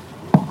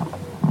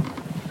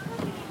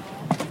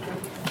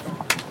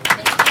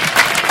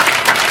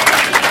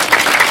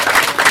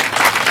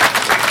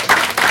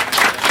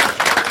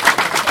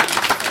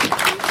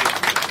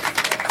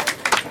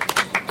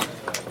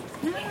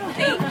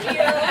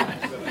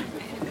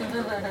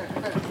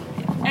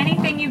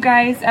 Anything you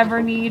guys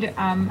ever need,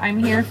 I'm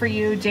here for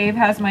you. Dave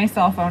has my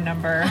cell phone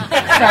number, so when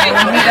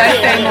you guys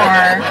say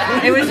more.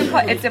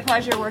 It's a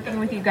pleasure working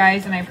with you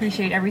guys, and I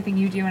appreciate everything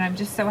you do, and I'm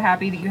just so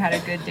happy that you had a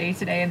good day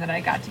today and that I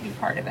got to be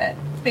part of it.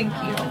 Thank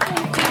you.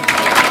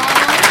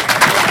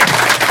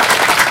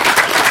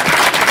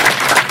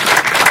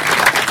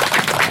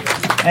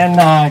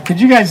 And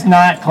could you guys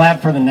not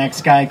clap for the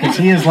next guy, because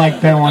he has like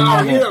been one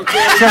of the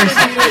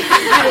seriously.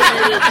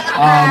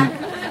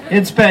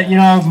 It's been,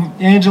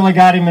 Angela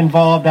got him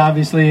involved.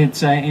 Obviously,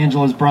 it's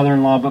Angela's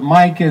brother-in-law, but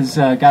Mike has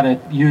got a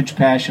huge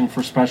passion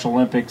for Special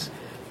Olympics.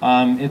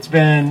 It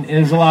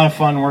is a lot of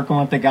fun working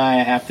with the guy.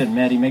 I have to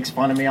admit, he makes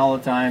fun of me all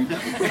the time, but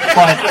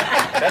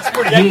that's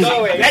pretty.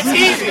 That's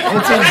easy.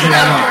 It's easy,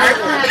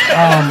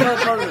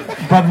 I know.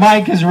 But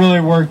Mike has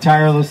really worked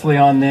tirelessly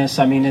on this.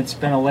 I mean, it's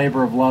been a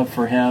labor of love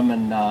for him,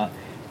 and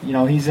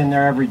he's in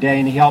there every day,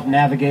 and he helped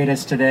navigate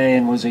us today,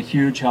 and was a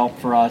huge help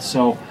for us.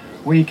 So.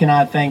 We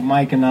cannot thank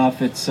Mike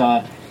enough. It's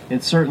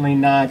certainly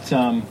not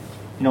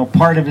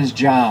part of his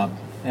job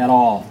at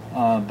all,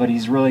 but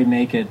he's really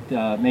made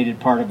it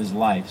part of his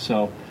life.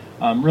 So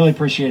really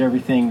appreciate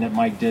everything that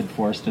Mike did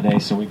for us today.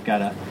 So we've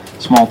got a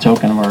small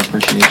token of our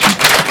appreciation.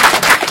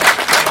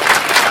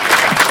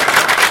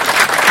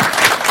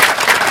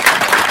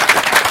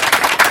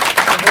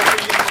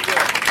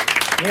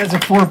 He has a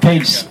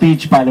 4-page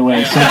speech, by the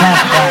way. So don't.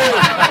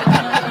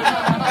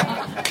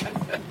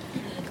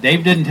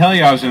 Dave didn't tell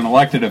you I was an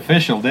elected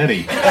official, did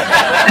he?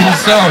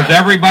 So, is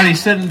everybody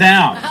sitting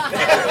down?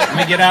 Let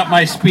me get out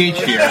my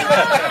speech here.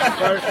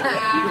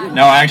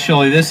 No,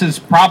 actually, this has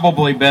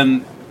probably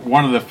been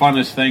one of the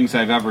funnest things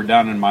I've ever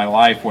done in my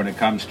life when it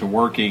comes to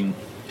working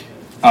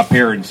up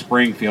here in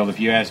Springfield.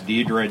 If you ask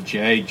Deidre,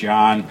 Jay,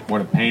 John,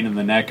 what a pain in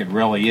the neck it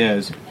really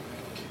is.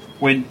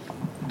 When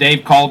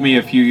Dave called me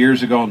a few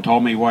years ago and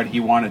told me what he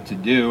wanted to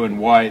do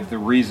and the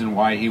reason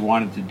why he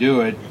wanted to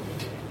do it,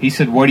 he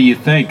said, "What do you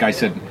think?" I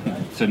said,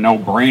 "It's a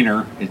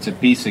no-brainer. It's a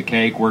piece of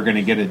cake. We're going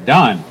to get it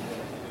done."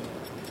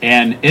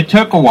 And it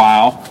took a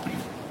while,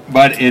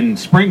 but in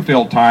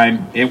Springfield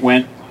time, it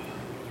went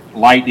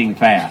lightning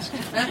fast.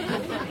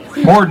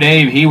 Poor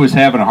Dave, he was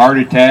having a heart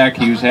attack.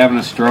 He was having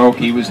a stroke.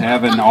 He was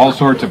having all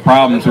sorts of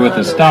problems with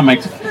his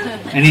stomachs.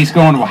 And he's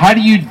going, "Well, how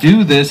do you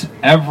do this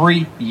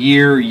every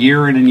year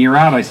in and year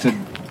out?" I said,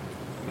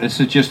 "This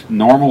is just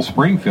normal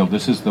Springfield.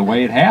 This is the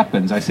way it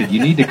happens." I said,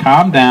 "You need to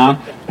calm down.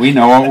 We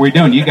know what we're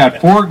doing. You got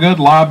 4 good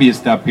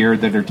lobbyists up here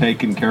that are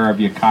taking care of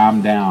you.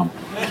 Calm down."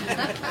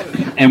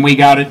 And we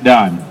got it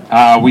done.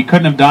 We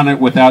couldn't have done it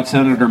without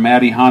Senator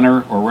Matty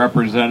Hunter or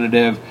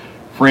Representative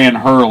Fran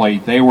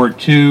Hurley. They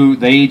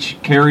each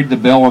carried the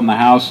bill in the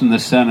House and the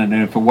Senate,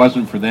 and if it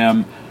wasn't for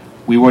them,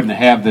 we wouldn't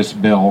have this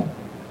bill,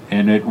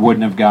 and it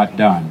wouldn't have got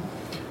done.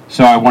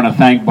 So I want to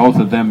thank both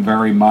of them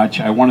very much.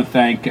 I want to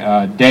thank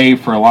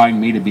Dave for allowing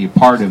me to be a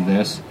part of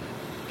this.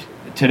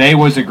 Today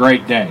was a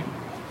great day.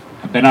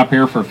 I've been up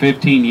here for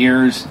 15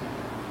 years.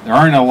 There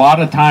aren't a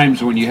lot of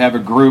times when you have a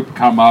group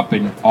come up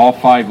and all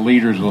 5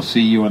 leaders will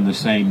see you on the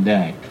same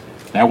day.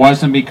 That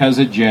wasn't because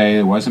of Jay.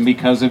 It wasn't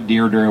because of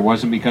Deirdre. It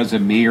wasn't because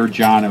of me or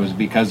John. It was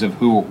because of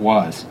who it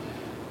was.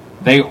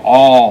 They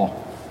all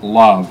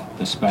love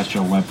the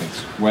Special Olympics.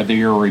 Whether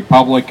you're a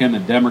Republican, a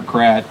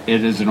Democrat,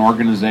 it is an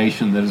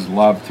organization that is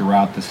loved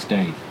throughout the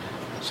state.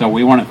 So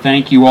we want to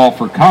thank you all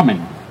for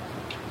coming.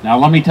 Now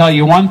let me tell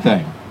you one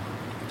thing.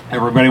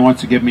 Everybody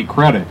wants to give me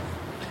credit.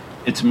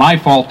 It's my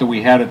fault that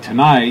we had it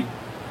tonight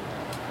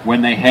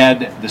when they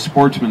had the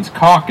Sportsman's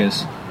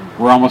Caucus,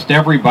 where almost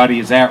everybody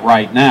is at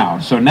right now.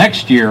 So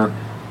next year,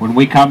 when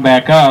we come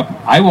back up,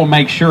 I will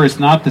make sure it's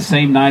not the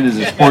same night as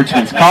the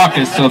Sportsman's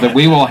Caucus so that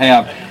we will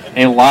have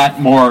a lot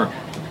more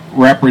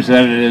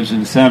representatives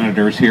and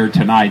senators here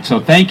tonight. So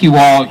thank you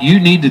all. You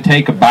need to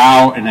take a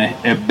bow and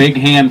a big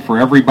hand for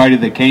everybody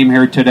that came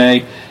here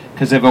today,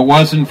 because if it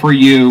wasn't for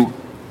you,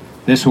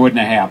 this wouldn't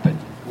have happened.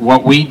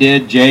 What we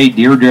did, Jay,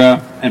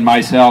 Deirdre, and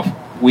myself,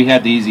 we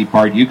had the easy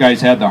part. You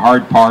guys had the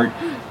hard part.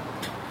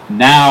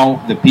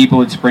 Now the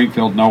people in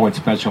Springfield know what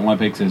Special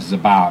Olympics is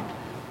about.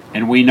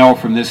 And we know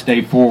from this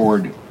day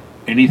forward,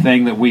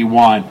 anything that we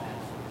want,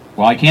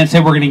 well, I can't say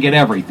we're going to get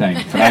everything,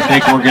 but I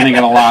think we're going to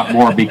get a lot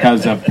more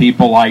because of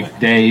people like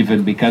Dave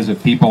and because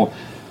of people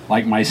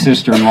like my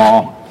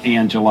sister-in-law,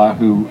 Angela,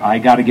 who I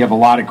got to give a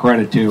lot of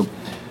credit to.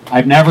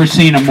 I've never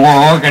seen a more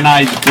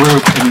organized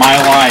group in my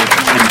life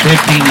in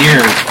 15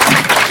 years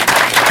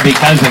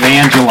because of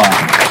Angela.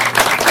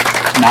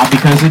 Not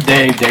because of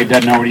Dave. Dave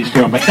doesn't know what he's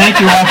doing. But thank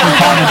you all for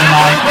coming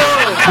tonight.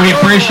 We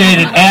appreciate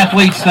it.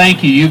 Athletes,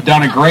 thank you. You've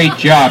done a great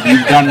job.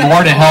 You've done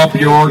more to help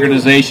your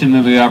organization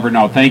than we ever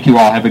know. Thank you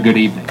all. Have a good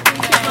evening.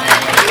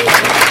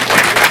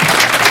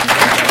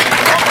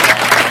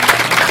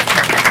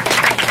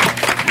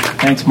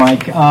 Thanks,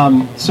 Mike.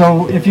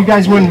 So if you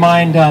guys wouldn't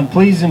mind,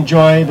 please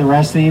enjoy the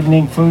rest of the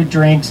evening, food,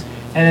 drinks.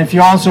 And if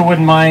you also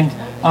wouldn't mind,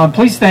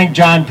 please thank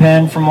John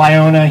Penn from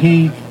Lyona.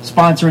 He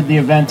sponsored the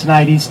event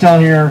tonight. He's still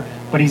here,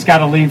 but he's got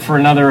to leave for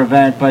another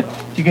event. But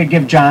if you could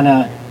give John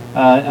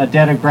a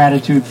debt of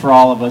gratitude for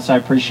all of us, I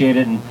appreciate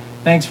it. And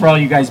thanks for all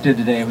you guys did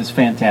today. It was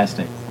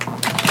fantastic.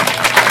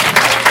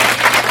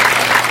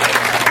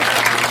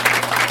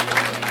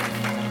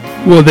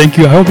 Well, thank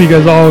you. I hope you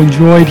guys all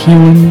enjoyed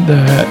hearing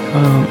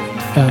the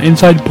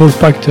inside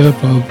perspective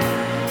of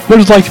what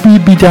it's like to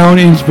be down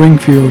in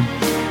Springfield.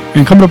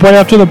 And coming up right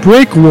after the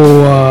break,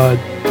 we'll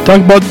talk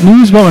about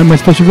news about my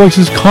Special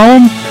Voices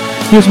column.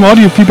 Here's some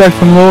audio feedback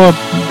from Laura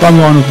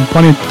Baumgartner from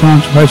Pontiac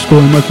Township High School,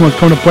 and much more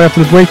coming up right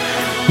after the break,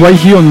 right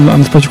here on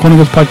the Special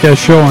Chronicles podcast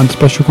show on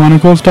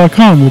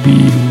SpecialChronicles.com. We'll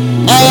be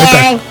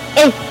right back.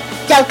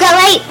 So go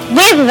right,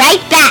 we're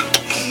right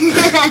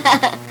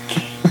back.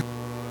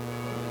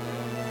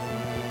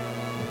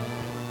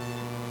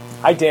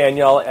 Hi,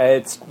 Daniel.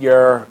 It's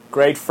your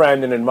great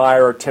friend and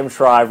admirer, Tim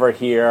Shriver,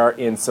 here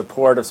in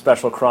support of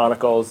Special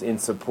Chronicles, in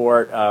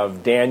support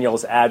of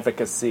Daniel's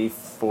advocacy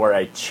for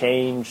a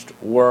changed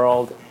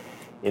world,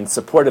 in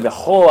support of the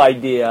whole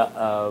idea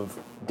of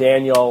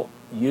Daniel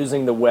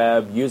using the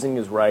web, using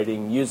his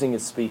writing, using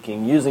his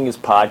speaking, using his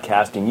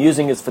podcasting,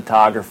 using his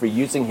photography,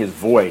 using his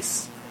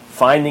voice,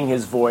 finding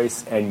his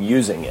voice and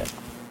using it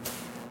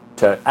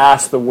to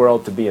ask the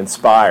world to be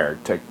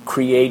inspired, to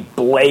create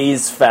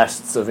blaze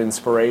fests of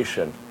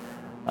inspiration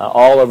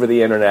all over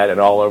the internet and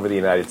all over the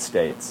United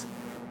States.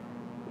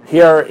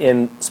 Here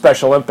in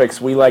Special Olympics,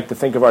 we like to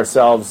think of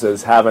ourselves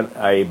as having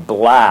a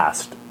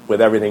blast with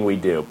everything we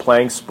do,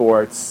 playing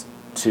sports,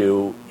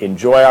 to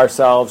enjoy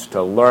ourselves,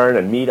 to learn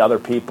and meet other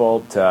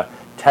people, to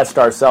test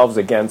ourselves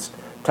against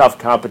tough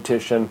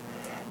competition,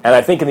 and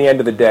I think in the end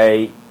of the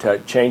day, to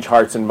change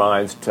hearts and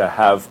minds, to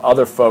have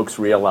other folks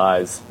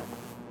realize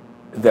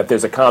that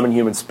there's a common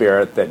human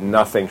spirit, that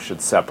nothing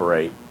should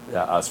separate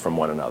us from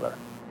one another.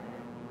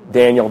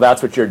 Daniel,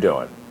 that's what you're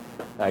doing.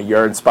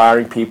 You're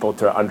inspiring people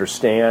to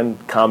understand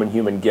common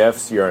human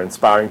gifts. You're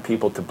inspiring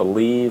people to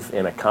believe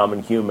in a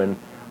common human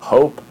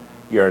hope.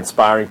 You're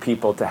inspiring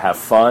people to have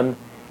fun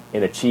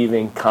in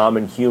achieving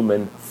common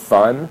human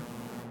fun.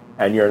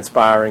 And you're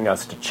inspiring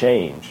us to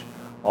change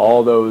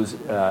all those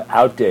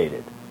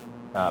outdated,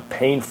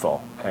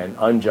 painful, and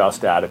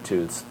unjust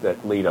attitudes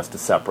that lead us to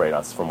separate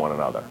us from one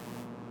another.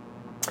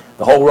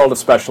 The whole world of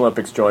Special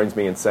Olympics joins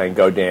me in saying,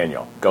 go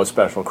Daniel, go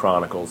Special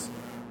Chronicles.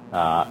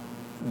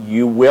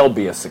 You will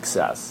be a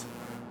success.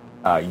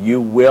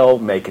 You will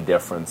make a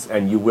difference,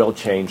 and you will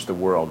change the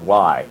world.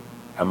 Why?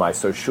 Am I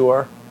so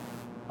sure?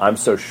 I'm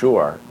so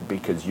sure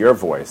because your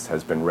voice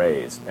has been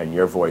raised, and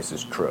your voice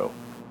is true.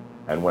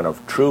 And when a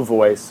true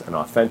voice, an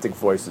authentic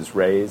voice is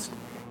raised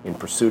in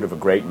pursuit of a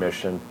great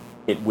mission,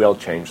 it will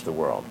change the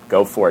world.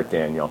 Go for it,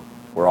 Daniel.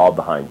 We're all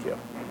behind you.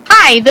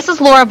 Hi, this is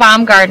Laura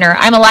Baumgartner.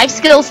 I'm a life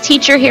skills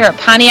teacher here at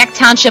Pontiac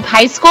Township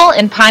High School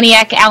in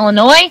Pontiac,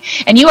 Illinois,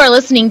 and you are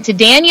listening to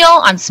Daniel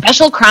on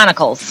Special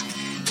Chronicles.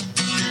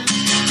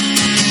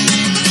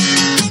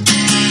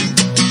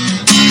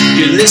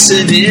 You're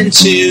listening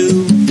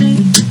to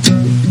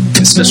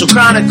the Special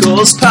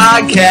Chronicles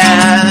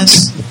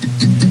podcast,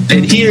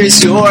 and here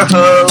is your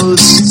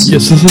host.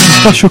 Yes, this is the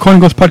Special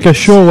Chronicles podcast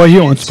show right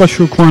here on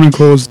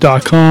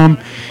SpecialChronicles.com.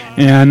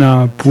 And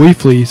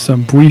briefly,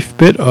 some brief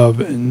bit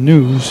of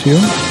news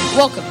here.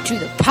 Welcome to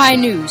the Pi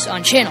News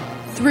on channel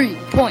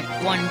 3.14.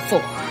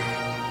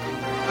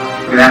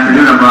 Good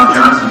afternoon, I'm Rob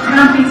Johnson. And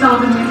I'm Pete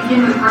Sullivan. We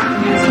begin with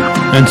breaking news.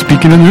 And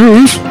speaking of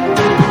news,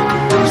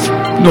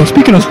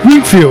 speaking of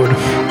Springfield,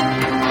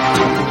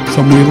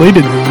 some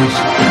related news.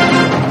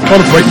 Start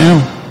up right now.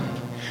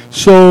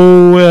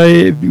 So,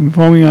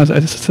 following us,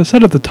 as I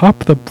said at the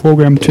top of the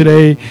program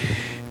today,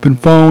 been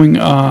following,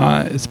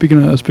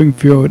 speaking of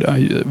Springfield,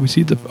 I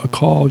received a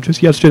call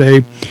just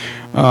yesterday,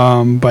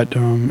 from my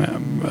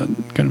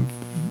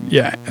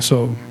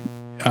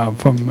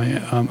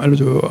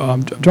editor,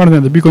 Jonathan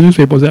at the Beacon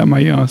newspaper, was at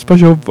my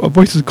Special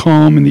Voices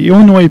column in the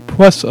Illinois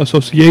Press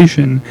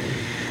Association,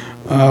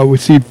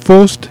 received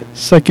first,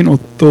 second, or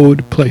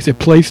third place. It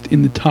placed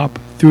in the top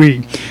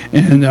 3,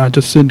 and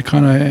just in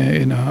kind of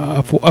in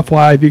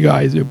FYI, you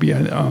guys, it'll be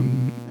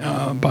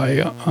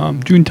by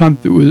June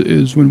 10th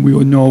is when we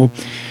will know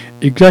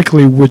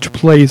exactly which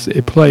place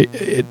it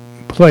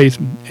placed,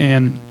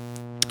 and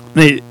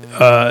they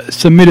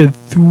submitted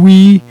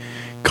 3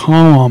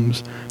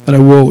 columns that I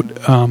wrote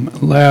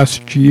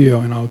last year,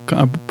 and I'll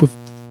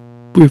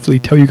briefly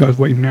tell you guys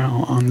right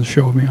now on the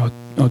show. Maybe I'll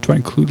try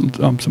to include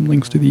some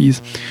links to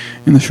these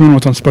in the show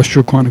notes on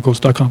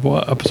specialchronicles.com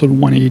for episode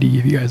 180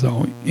 if you guys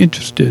are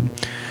interested.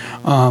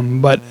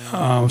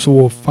 So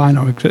we'll find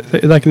out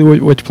exactly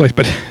which place.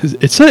 But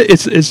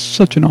it's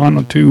such an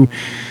honor to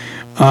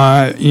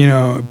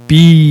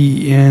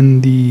be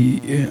in the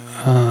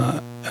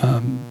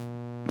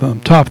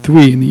top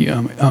 3 in the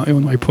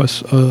Illinois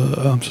Press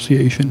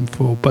Association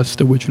for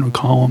best original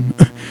column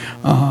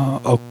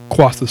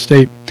across the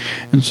state.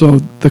 And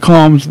so the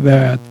columns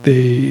that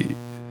they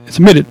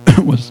submitted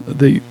was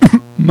the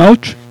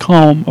March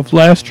column of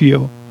last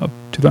year of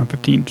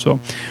 2015. So,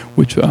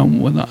 which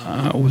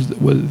was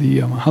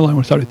the headline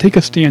was started, "Take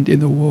a Stand in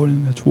the World,"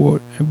 and that's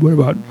what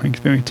about my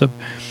experience of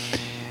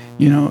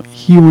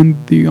healing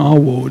the R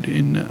word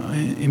in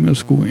middle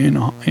school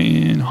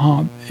and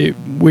how it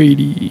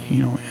really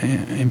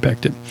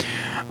impacted.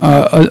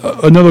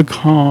 Another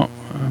column.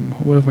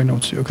 What have my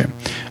notes here? Okay.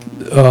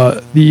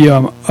 The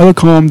other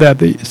column that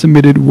they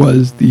submitted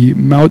was it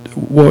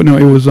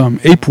was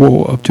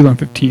April of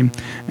 2015,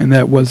 and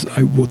that was,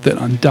 I wrote that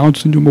on Down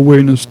Syndrome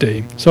Awareness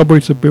Day,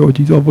 celebrates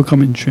abilities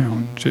overcoming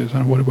challenges.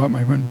 And what about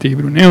my friend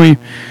David O'Neill,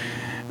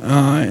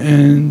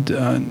 and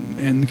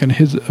kind of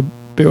his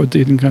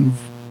abilities and kind of,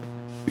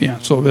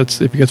 so that's,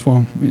 if you guys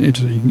want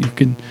interested, you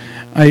can,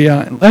 I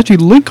actually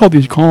link all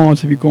these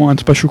columns if you go on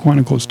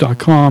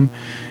specialchronicles.com,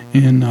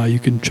 and you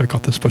can check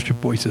out the Special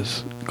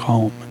Voices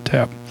column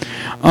tab.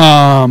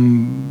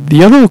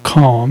 The other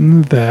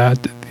column that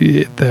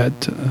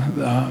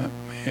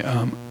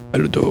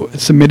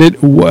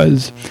submitted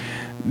was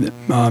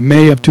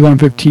May of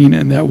 2015,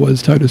 and that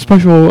was titled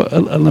 "Special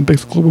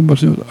Olympics Global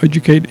Message: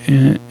 Educate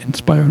and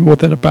Inspire," and wrote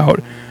that about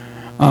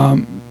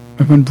my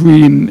friend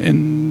Bree and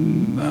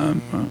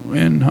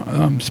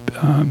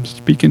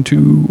speaking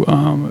to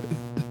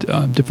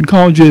different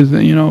colleges,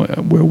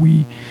 where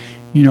we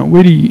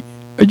really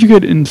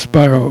educate and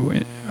inspire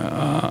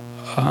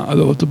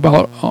others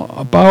about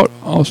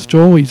our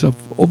stories of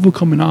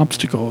overcoming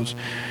obstacles,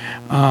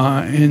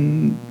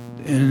 and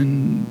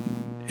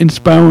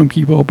inspiring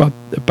people about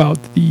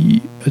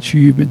the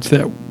achievements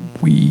that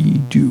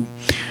we do.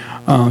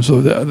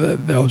 So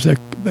that was that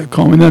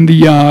column, and then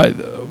the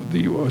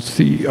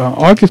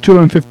August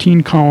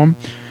 2015 column.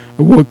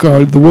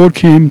 The world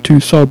came to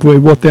celebrate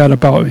what that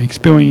about an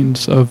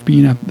experience of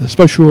being at the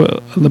Special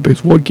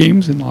Olympics World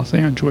Games in Los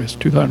Angeles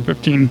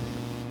 2015,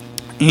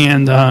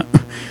 and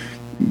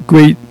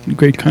great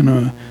kind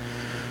of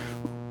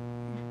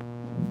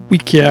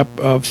recap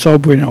of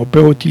celebrating our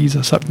abilities,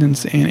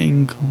 acceptance, and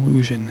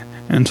inclusion.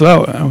 And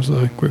so that was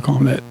a great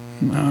column that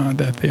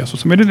they also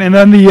submitted. And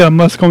then the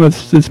last column that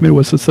they submitted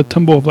was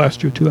September of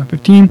last year,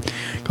 2015,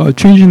 called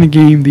 "Changing the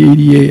Game, the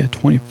ADA at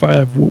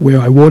 25,"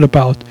 where I wrote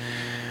about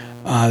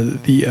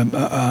the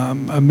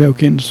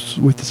Americans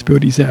with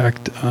Disabilities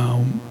Act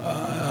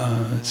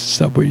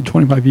celebrating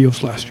 25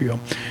 years last year.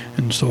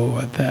 And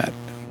so that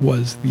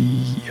was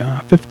the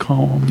fifth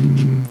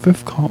column,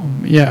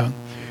 yeah.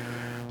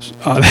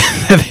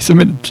 They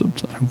submitted.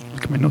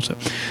 Look at my notes.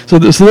 So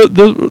those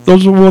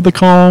were the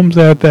columns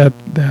that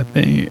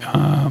they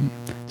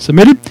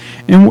submitted,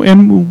 and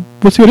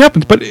we'll see what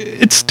happens. But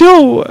it's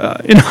still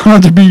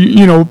hard to be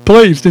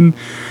placed in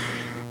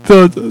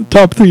the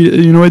top 3.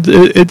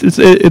 It's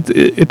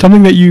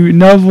something that you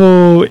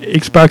never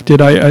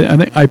expected. I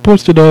think I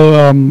posted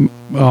a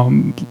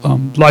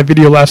live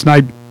video last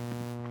night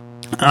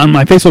on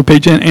my Facebook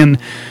page, and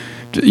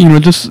say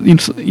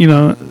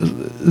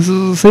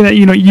that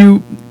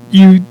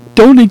you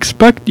don't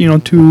expect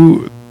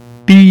to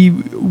be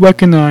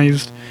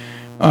recognized,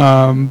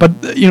 but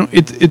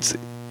it's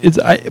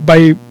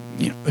by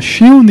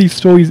sharing these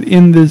stories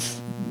in this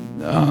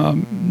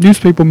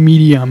newspaper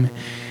medium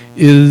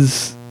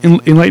is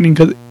enlightening,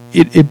 because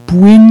it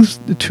brings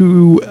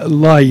to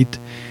light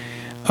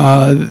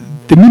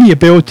the many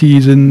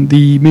abilities and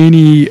the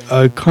many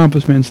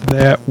accomplishments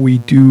that we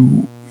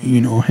do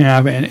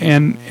have,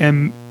 and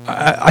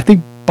I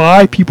think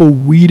by people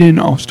reading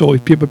our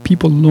stories,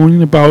 people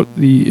learning about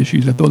the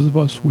issues that those of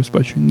us with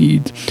special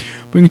needs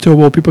bring to the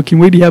world, people can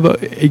really have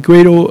a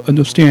greater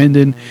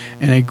understanding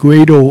and a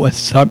greater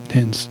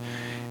acceptance,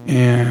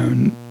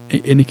 and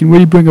it can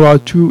really bring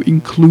about true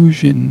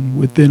inclusion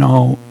within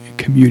our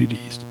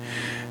communities.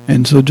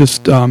 And so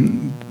just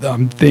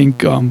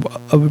thank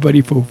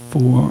everybody for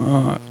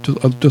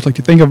just like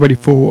to thank everybody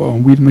for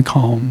reading the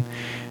column,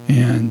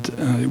 and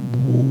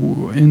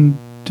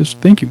just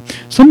thank you.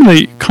 Some of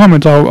the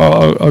comments,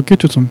 I'll get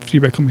to some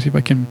feedback. Let me see if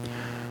I can.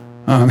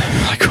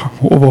 Like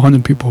over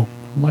 100 people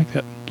like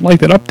that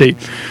update.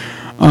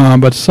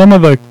 But some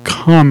of the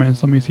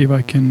comments, let me see if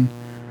I can.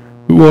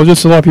 Well,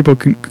 just a lot of people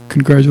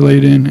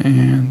congratulating,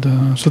 and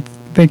so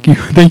thank you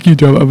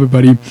to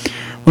everybody.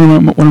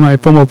 One of my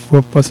former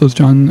professors,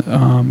 John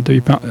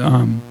W.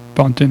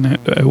 Fountain,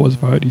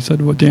 he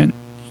said, "Well, Dan,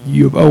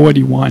 you've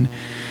already won."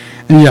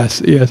 And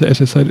yes,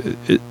 as I said,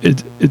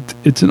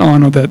 it's an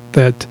honor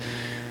that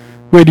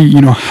really,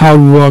 hard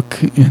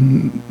work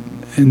and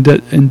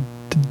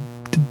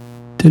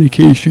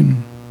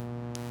dedication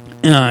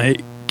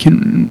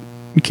can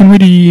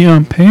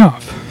really pay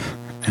off.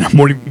 And I'm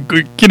not even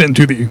going to get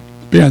into the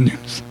bad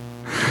news.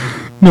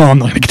 No, I'm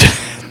not going to get to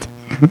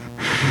that.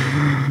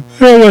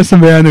 There was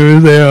some bad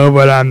news there,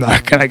 but I'm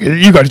not going to get it.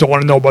 You guys don't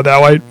want to know about that,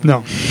 right?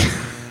 No.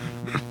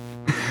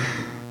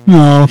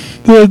 No,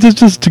 it's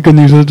just good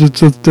news. It's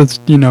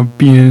just being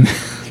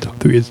top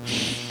 3 is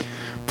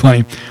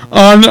plenty.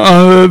 On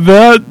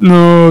that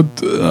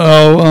note,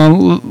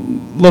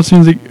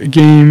 listening to the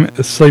game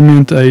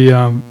segment,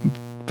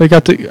 I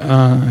got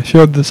to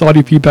share this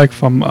audio feedback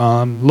from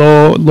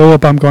Laura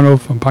Baumgartner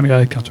from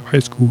Pontiac Township High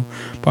School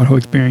about her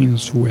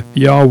experience with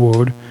the R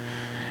word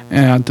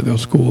at their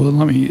school.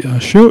 Let me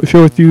share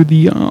with you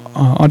the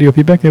audio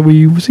feedback that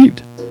we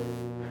received,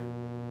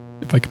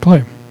 if I could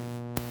play.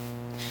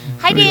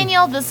 Hi,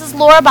 Daniel. This is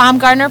Laura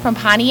Baumgartner from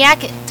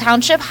Pontiac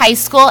Township High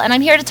School, and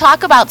I'm here to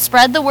talk about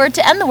Spread the Word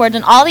to End the Word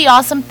and all the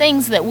awesome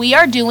things that we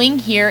are doing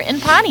here in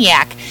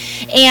Pontiac.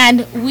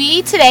 And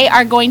we today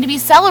are going to be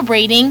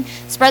celebrating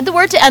Spread the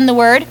Word to End the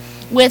Word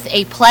with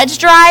a pledge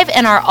drive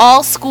and our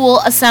all-school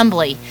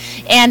assembly.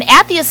 And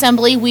at the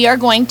assembly, we are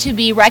going to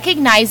be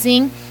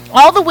recognizing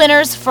all the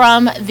winners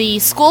from the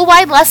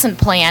school-wide lesson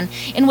plan,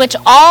 in which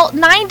all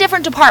 9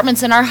 different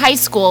departments in our high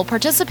school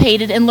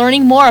participated in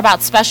learning more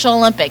about Special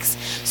Olympics.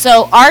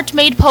 So art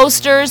made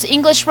posters,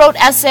 English wrote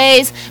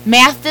essays,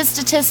 math did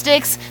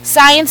statistics,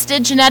 science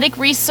did genetic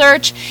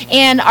research,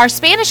 and our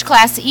Spanish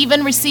class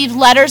even received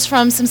letters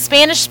from some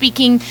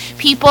Spanish-speaking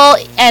people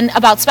and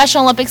about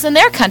Special Olympics in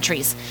their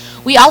countries.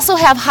 We also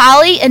have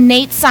Holly and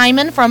Nate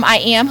Simon from I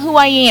Am Who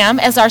I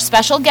Am as our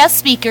special guest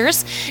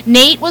speakers.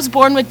 Nate was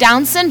born with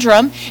Down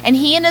syndrome, and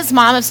he and his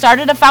mom have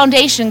started a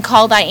foundation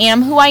called I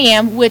Am Who I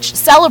Am, which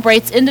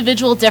celebrates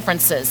individual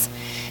differences.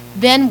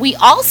 Then we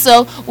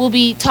also will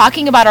be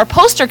talking about our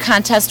poster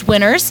contest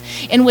winners,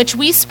 in which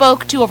we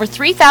spoke to over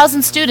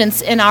 3,000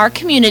 students in our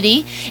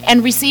community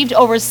and received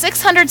over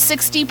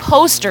 660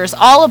 posters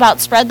all about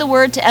Spread the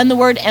Word to End the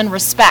Word and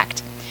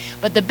respect.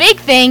 But the big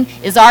thing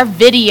is our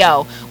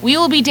video. We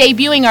will be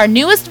debuting our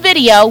newest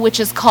video, which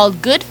is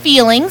called Good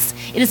Feelings.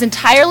 It is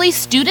entirely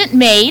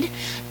student-made.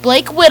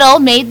 Blake Whittle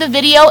made the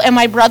video, and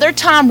my brother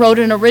Tom wrote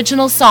an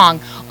original song.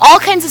 All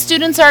kinds of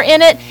students are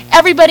in it,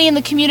 everybody in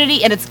the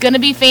community, and it's going to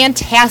be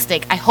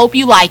fantastic. I hope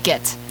you like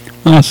it.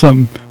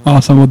 Awesome.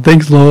 Well,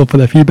 thanks, Lola, for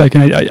that feedback.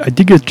 And I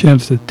did get a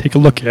chance to take a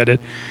look at it,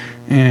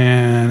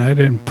 and I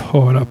didn't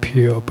pull it up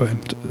here,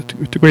 but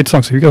it's a great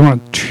song. So if you guys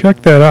want to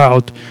check that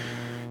out,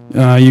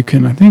 you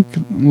can. I think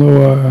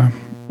Lola.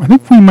 I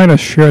think we might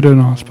have shared it on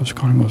our Special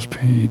Chronicles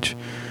page.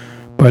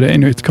 But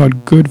anyway, it's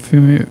called Good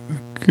Feelings.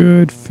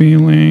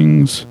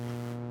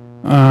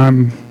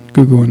 I'm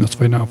Googling this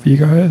right now for you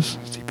guys.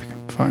 Let's see if we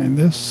can find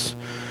this.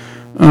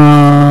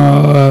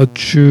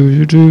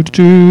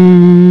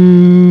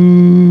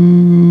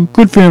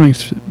 Good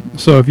Feelings.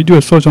 So if you do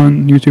a search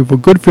on YouTube for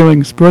Good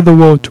Feelings, Spread the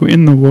Word to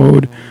End the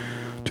Word,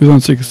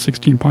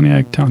 2016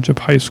 Pontiac Township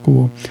High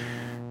School,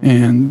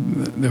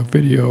 and the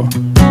video.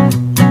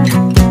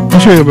 I'll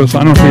show you this.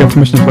 I don't know if we have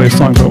permission to play a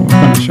song, but we're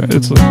going to show it.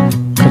 It's a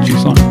catchy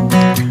song.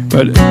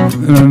 But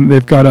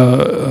they've got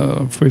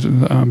a phrase,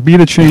 be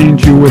the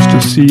change you wish to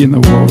see in the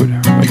world.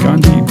 By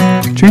Gandhi.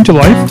 Change your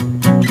life.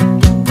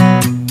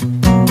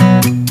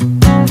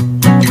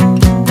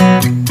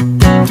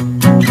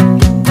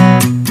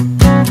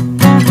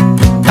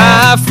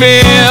 I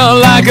feel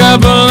like a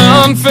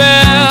balloon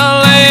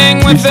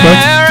filling with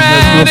air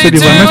ready to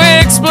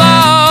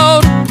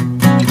explode.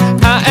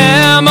 I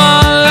am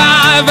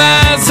alive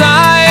as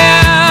I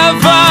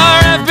ever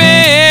have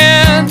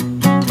been.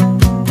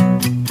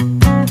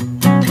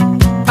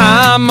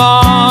 I'm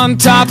on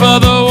top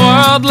of the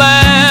world,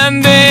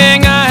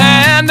 lending a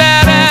hand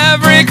at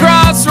every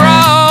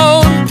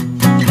crossroad.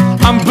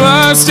 I'm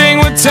bursting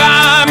with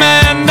time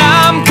and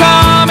I'm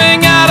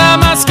coming out of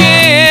my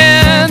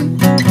skin.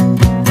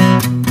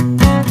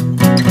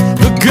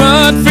 The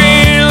good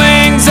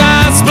feelings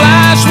I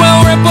splash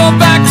will ripple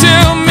back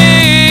to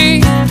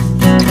me,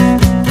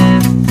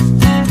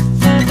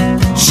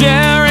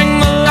 sharing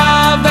the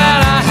love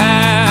that I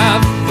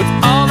have with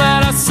all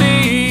that I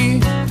see.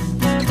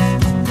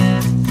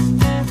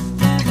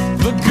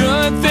 The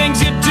good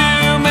things you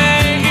do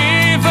may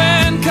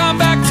even come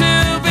back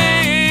to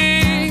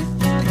be.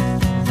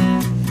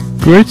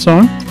 Great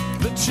song.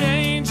 The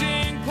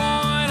changing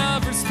point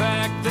of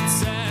respect that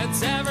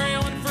sets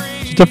everyone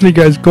free. So definitely,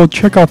 guys, go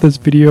check out this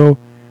video.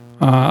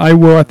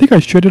 I think I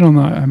shared it on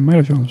the. I might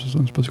have shown this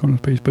on Special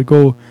Chronicles page, but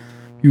go.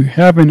 If you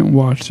haven't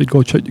watched it,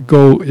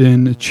 go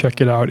and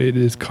check it out. It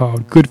is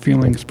called Good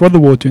Feelings, Spread the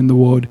Word to End the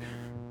Word,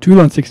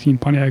 2016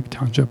 Pontiac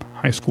Township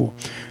High School.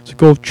 So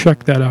go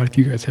check that out if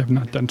you guys have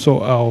not done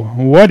so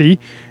already.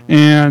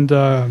 And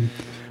on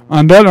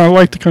that, I'd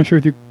like to kind of share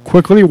with you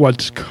quickly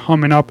what's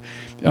coming up.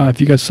 If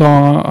you guys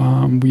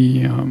saw,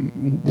 we're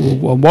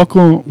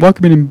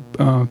welcoming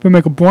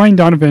filmmaker Brian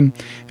Donovan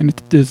and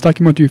his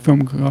documentary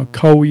film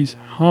Cowie's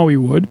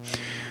Hollywood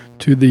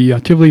to the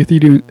Tivoli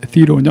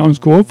Theater in Downs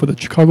Grove for the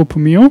Chicago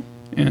premiere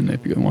And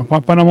if you want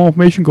to find out more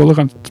information, go look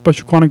on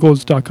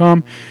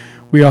specialchronicles.com.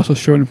 We also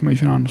share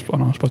information on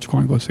our Special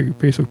Chronicles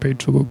Facebook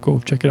page, so go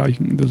check it out.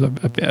 There's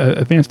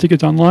advanced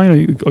tickets online, or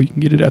you can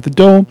get it at the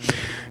door.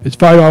 It's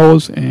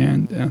 $5,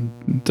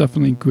 and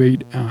definitely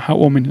great,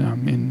 heartwarming,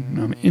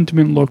 and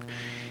intimate look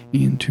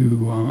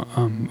into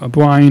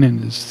Brian and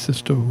his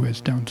sister who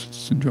has Down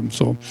syndrome.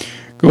 So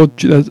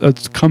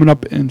that's coming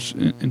up in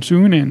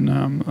soon, and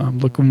I'm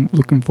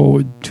looking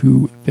forward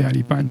to that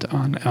event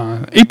on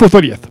April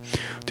 30th,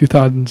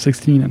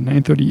 2016 at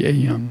 9:30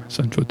 a.m.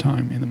 Central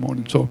Time in the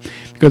morning. So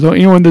because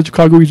anyone in the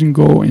Chicago region,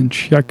 go and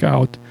check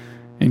out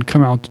and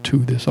come out to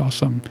this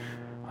awesome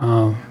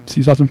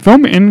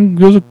film, and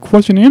there's a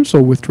question and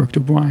answer with director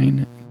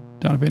Brian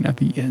Donovan at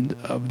the end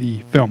of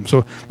the film.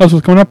 So that's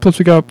what's coming up. Plus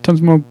we got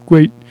tons more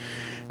great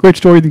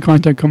stories and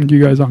content coming to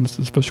you guys on the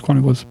Special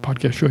Chronicles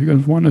podcast show. If you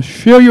guys want to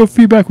share your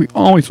feedback, we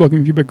always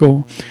welcome feedback.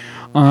 Go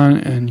on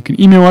and you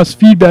can email us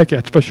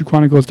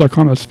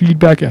feedback@specialchronicles.com. That's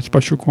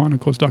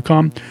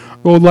feedback@specialchronicles.com.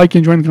 Go like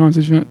and join the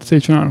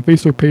conversation on our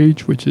Facebook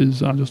page, which is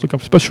just look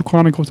up Special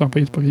Chronicles on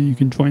Facebook and you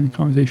can join the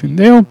conversation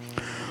there.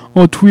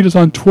 Or tweet us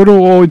on Twitter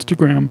or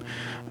Instagram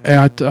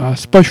at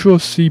Special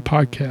C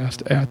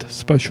Podcast, at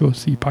Special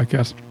C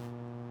Podcast.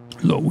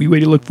 So we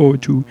really look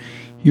forward to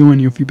hearing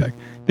your feedback.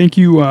 Thank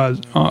you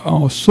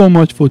all so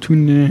much for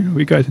tuning in.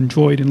 We guys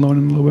enjoyed and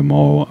learning a little bit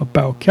more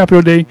about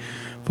Capitol Day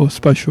for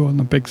Special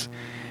Olympics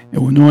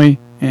Illinois.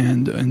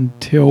 And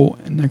until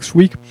next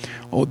week,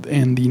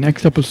 and the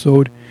next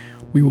episode,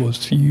 we will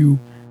see you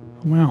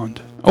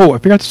around. Oh, I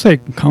forgot to say,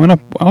 coming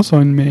up also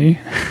in May,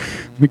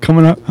 we'll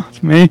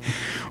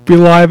be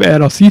live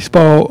at our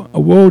C-SPAL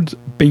Awards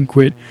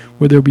banquet,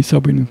 where they'll be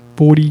celebrating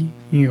 40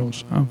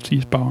 years of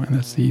C-SPAL, and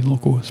that's the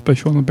local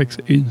Special Olympics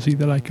agency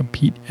that I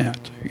compete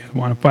at. So you guys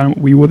want to find out,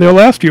 we were there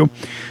last year,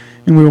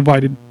 and we were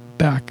invited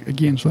back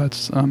again, so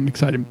that's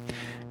exciting.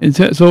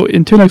 So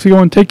until next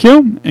week, take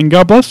care, and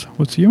God bless.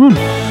 We'll see you on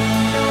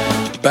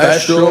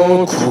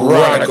Special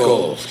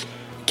Chronicles,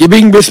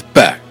 giving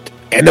respect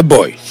and a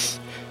voice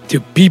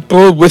to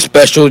people with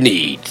special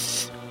needs.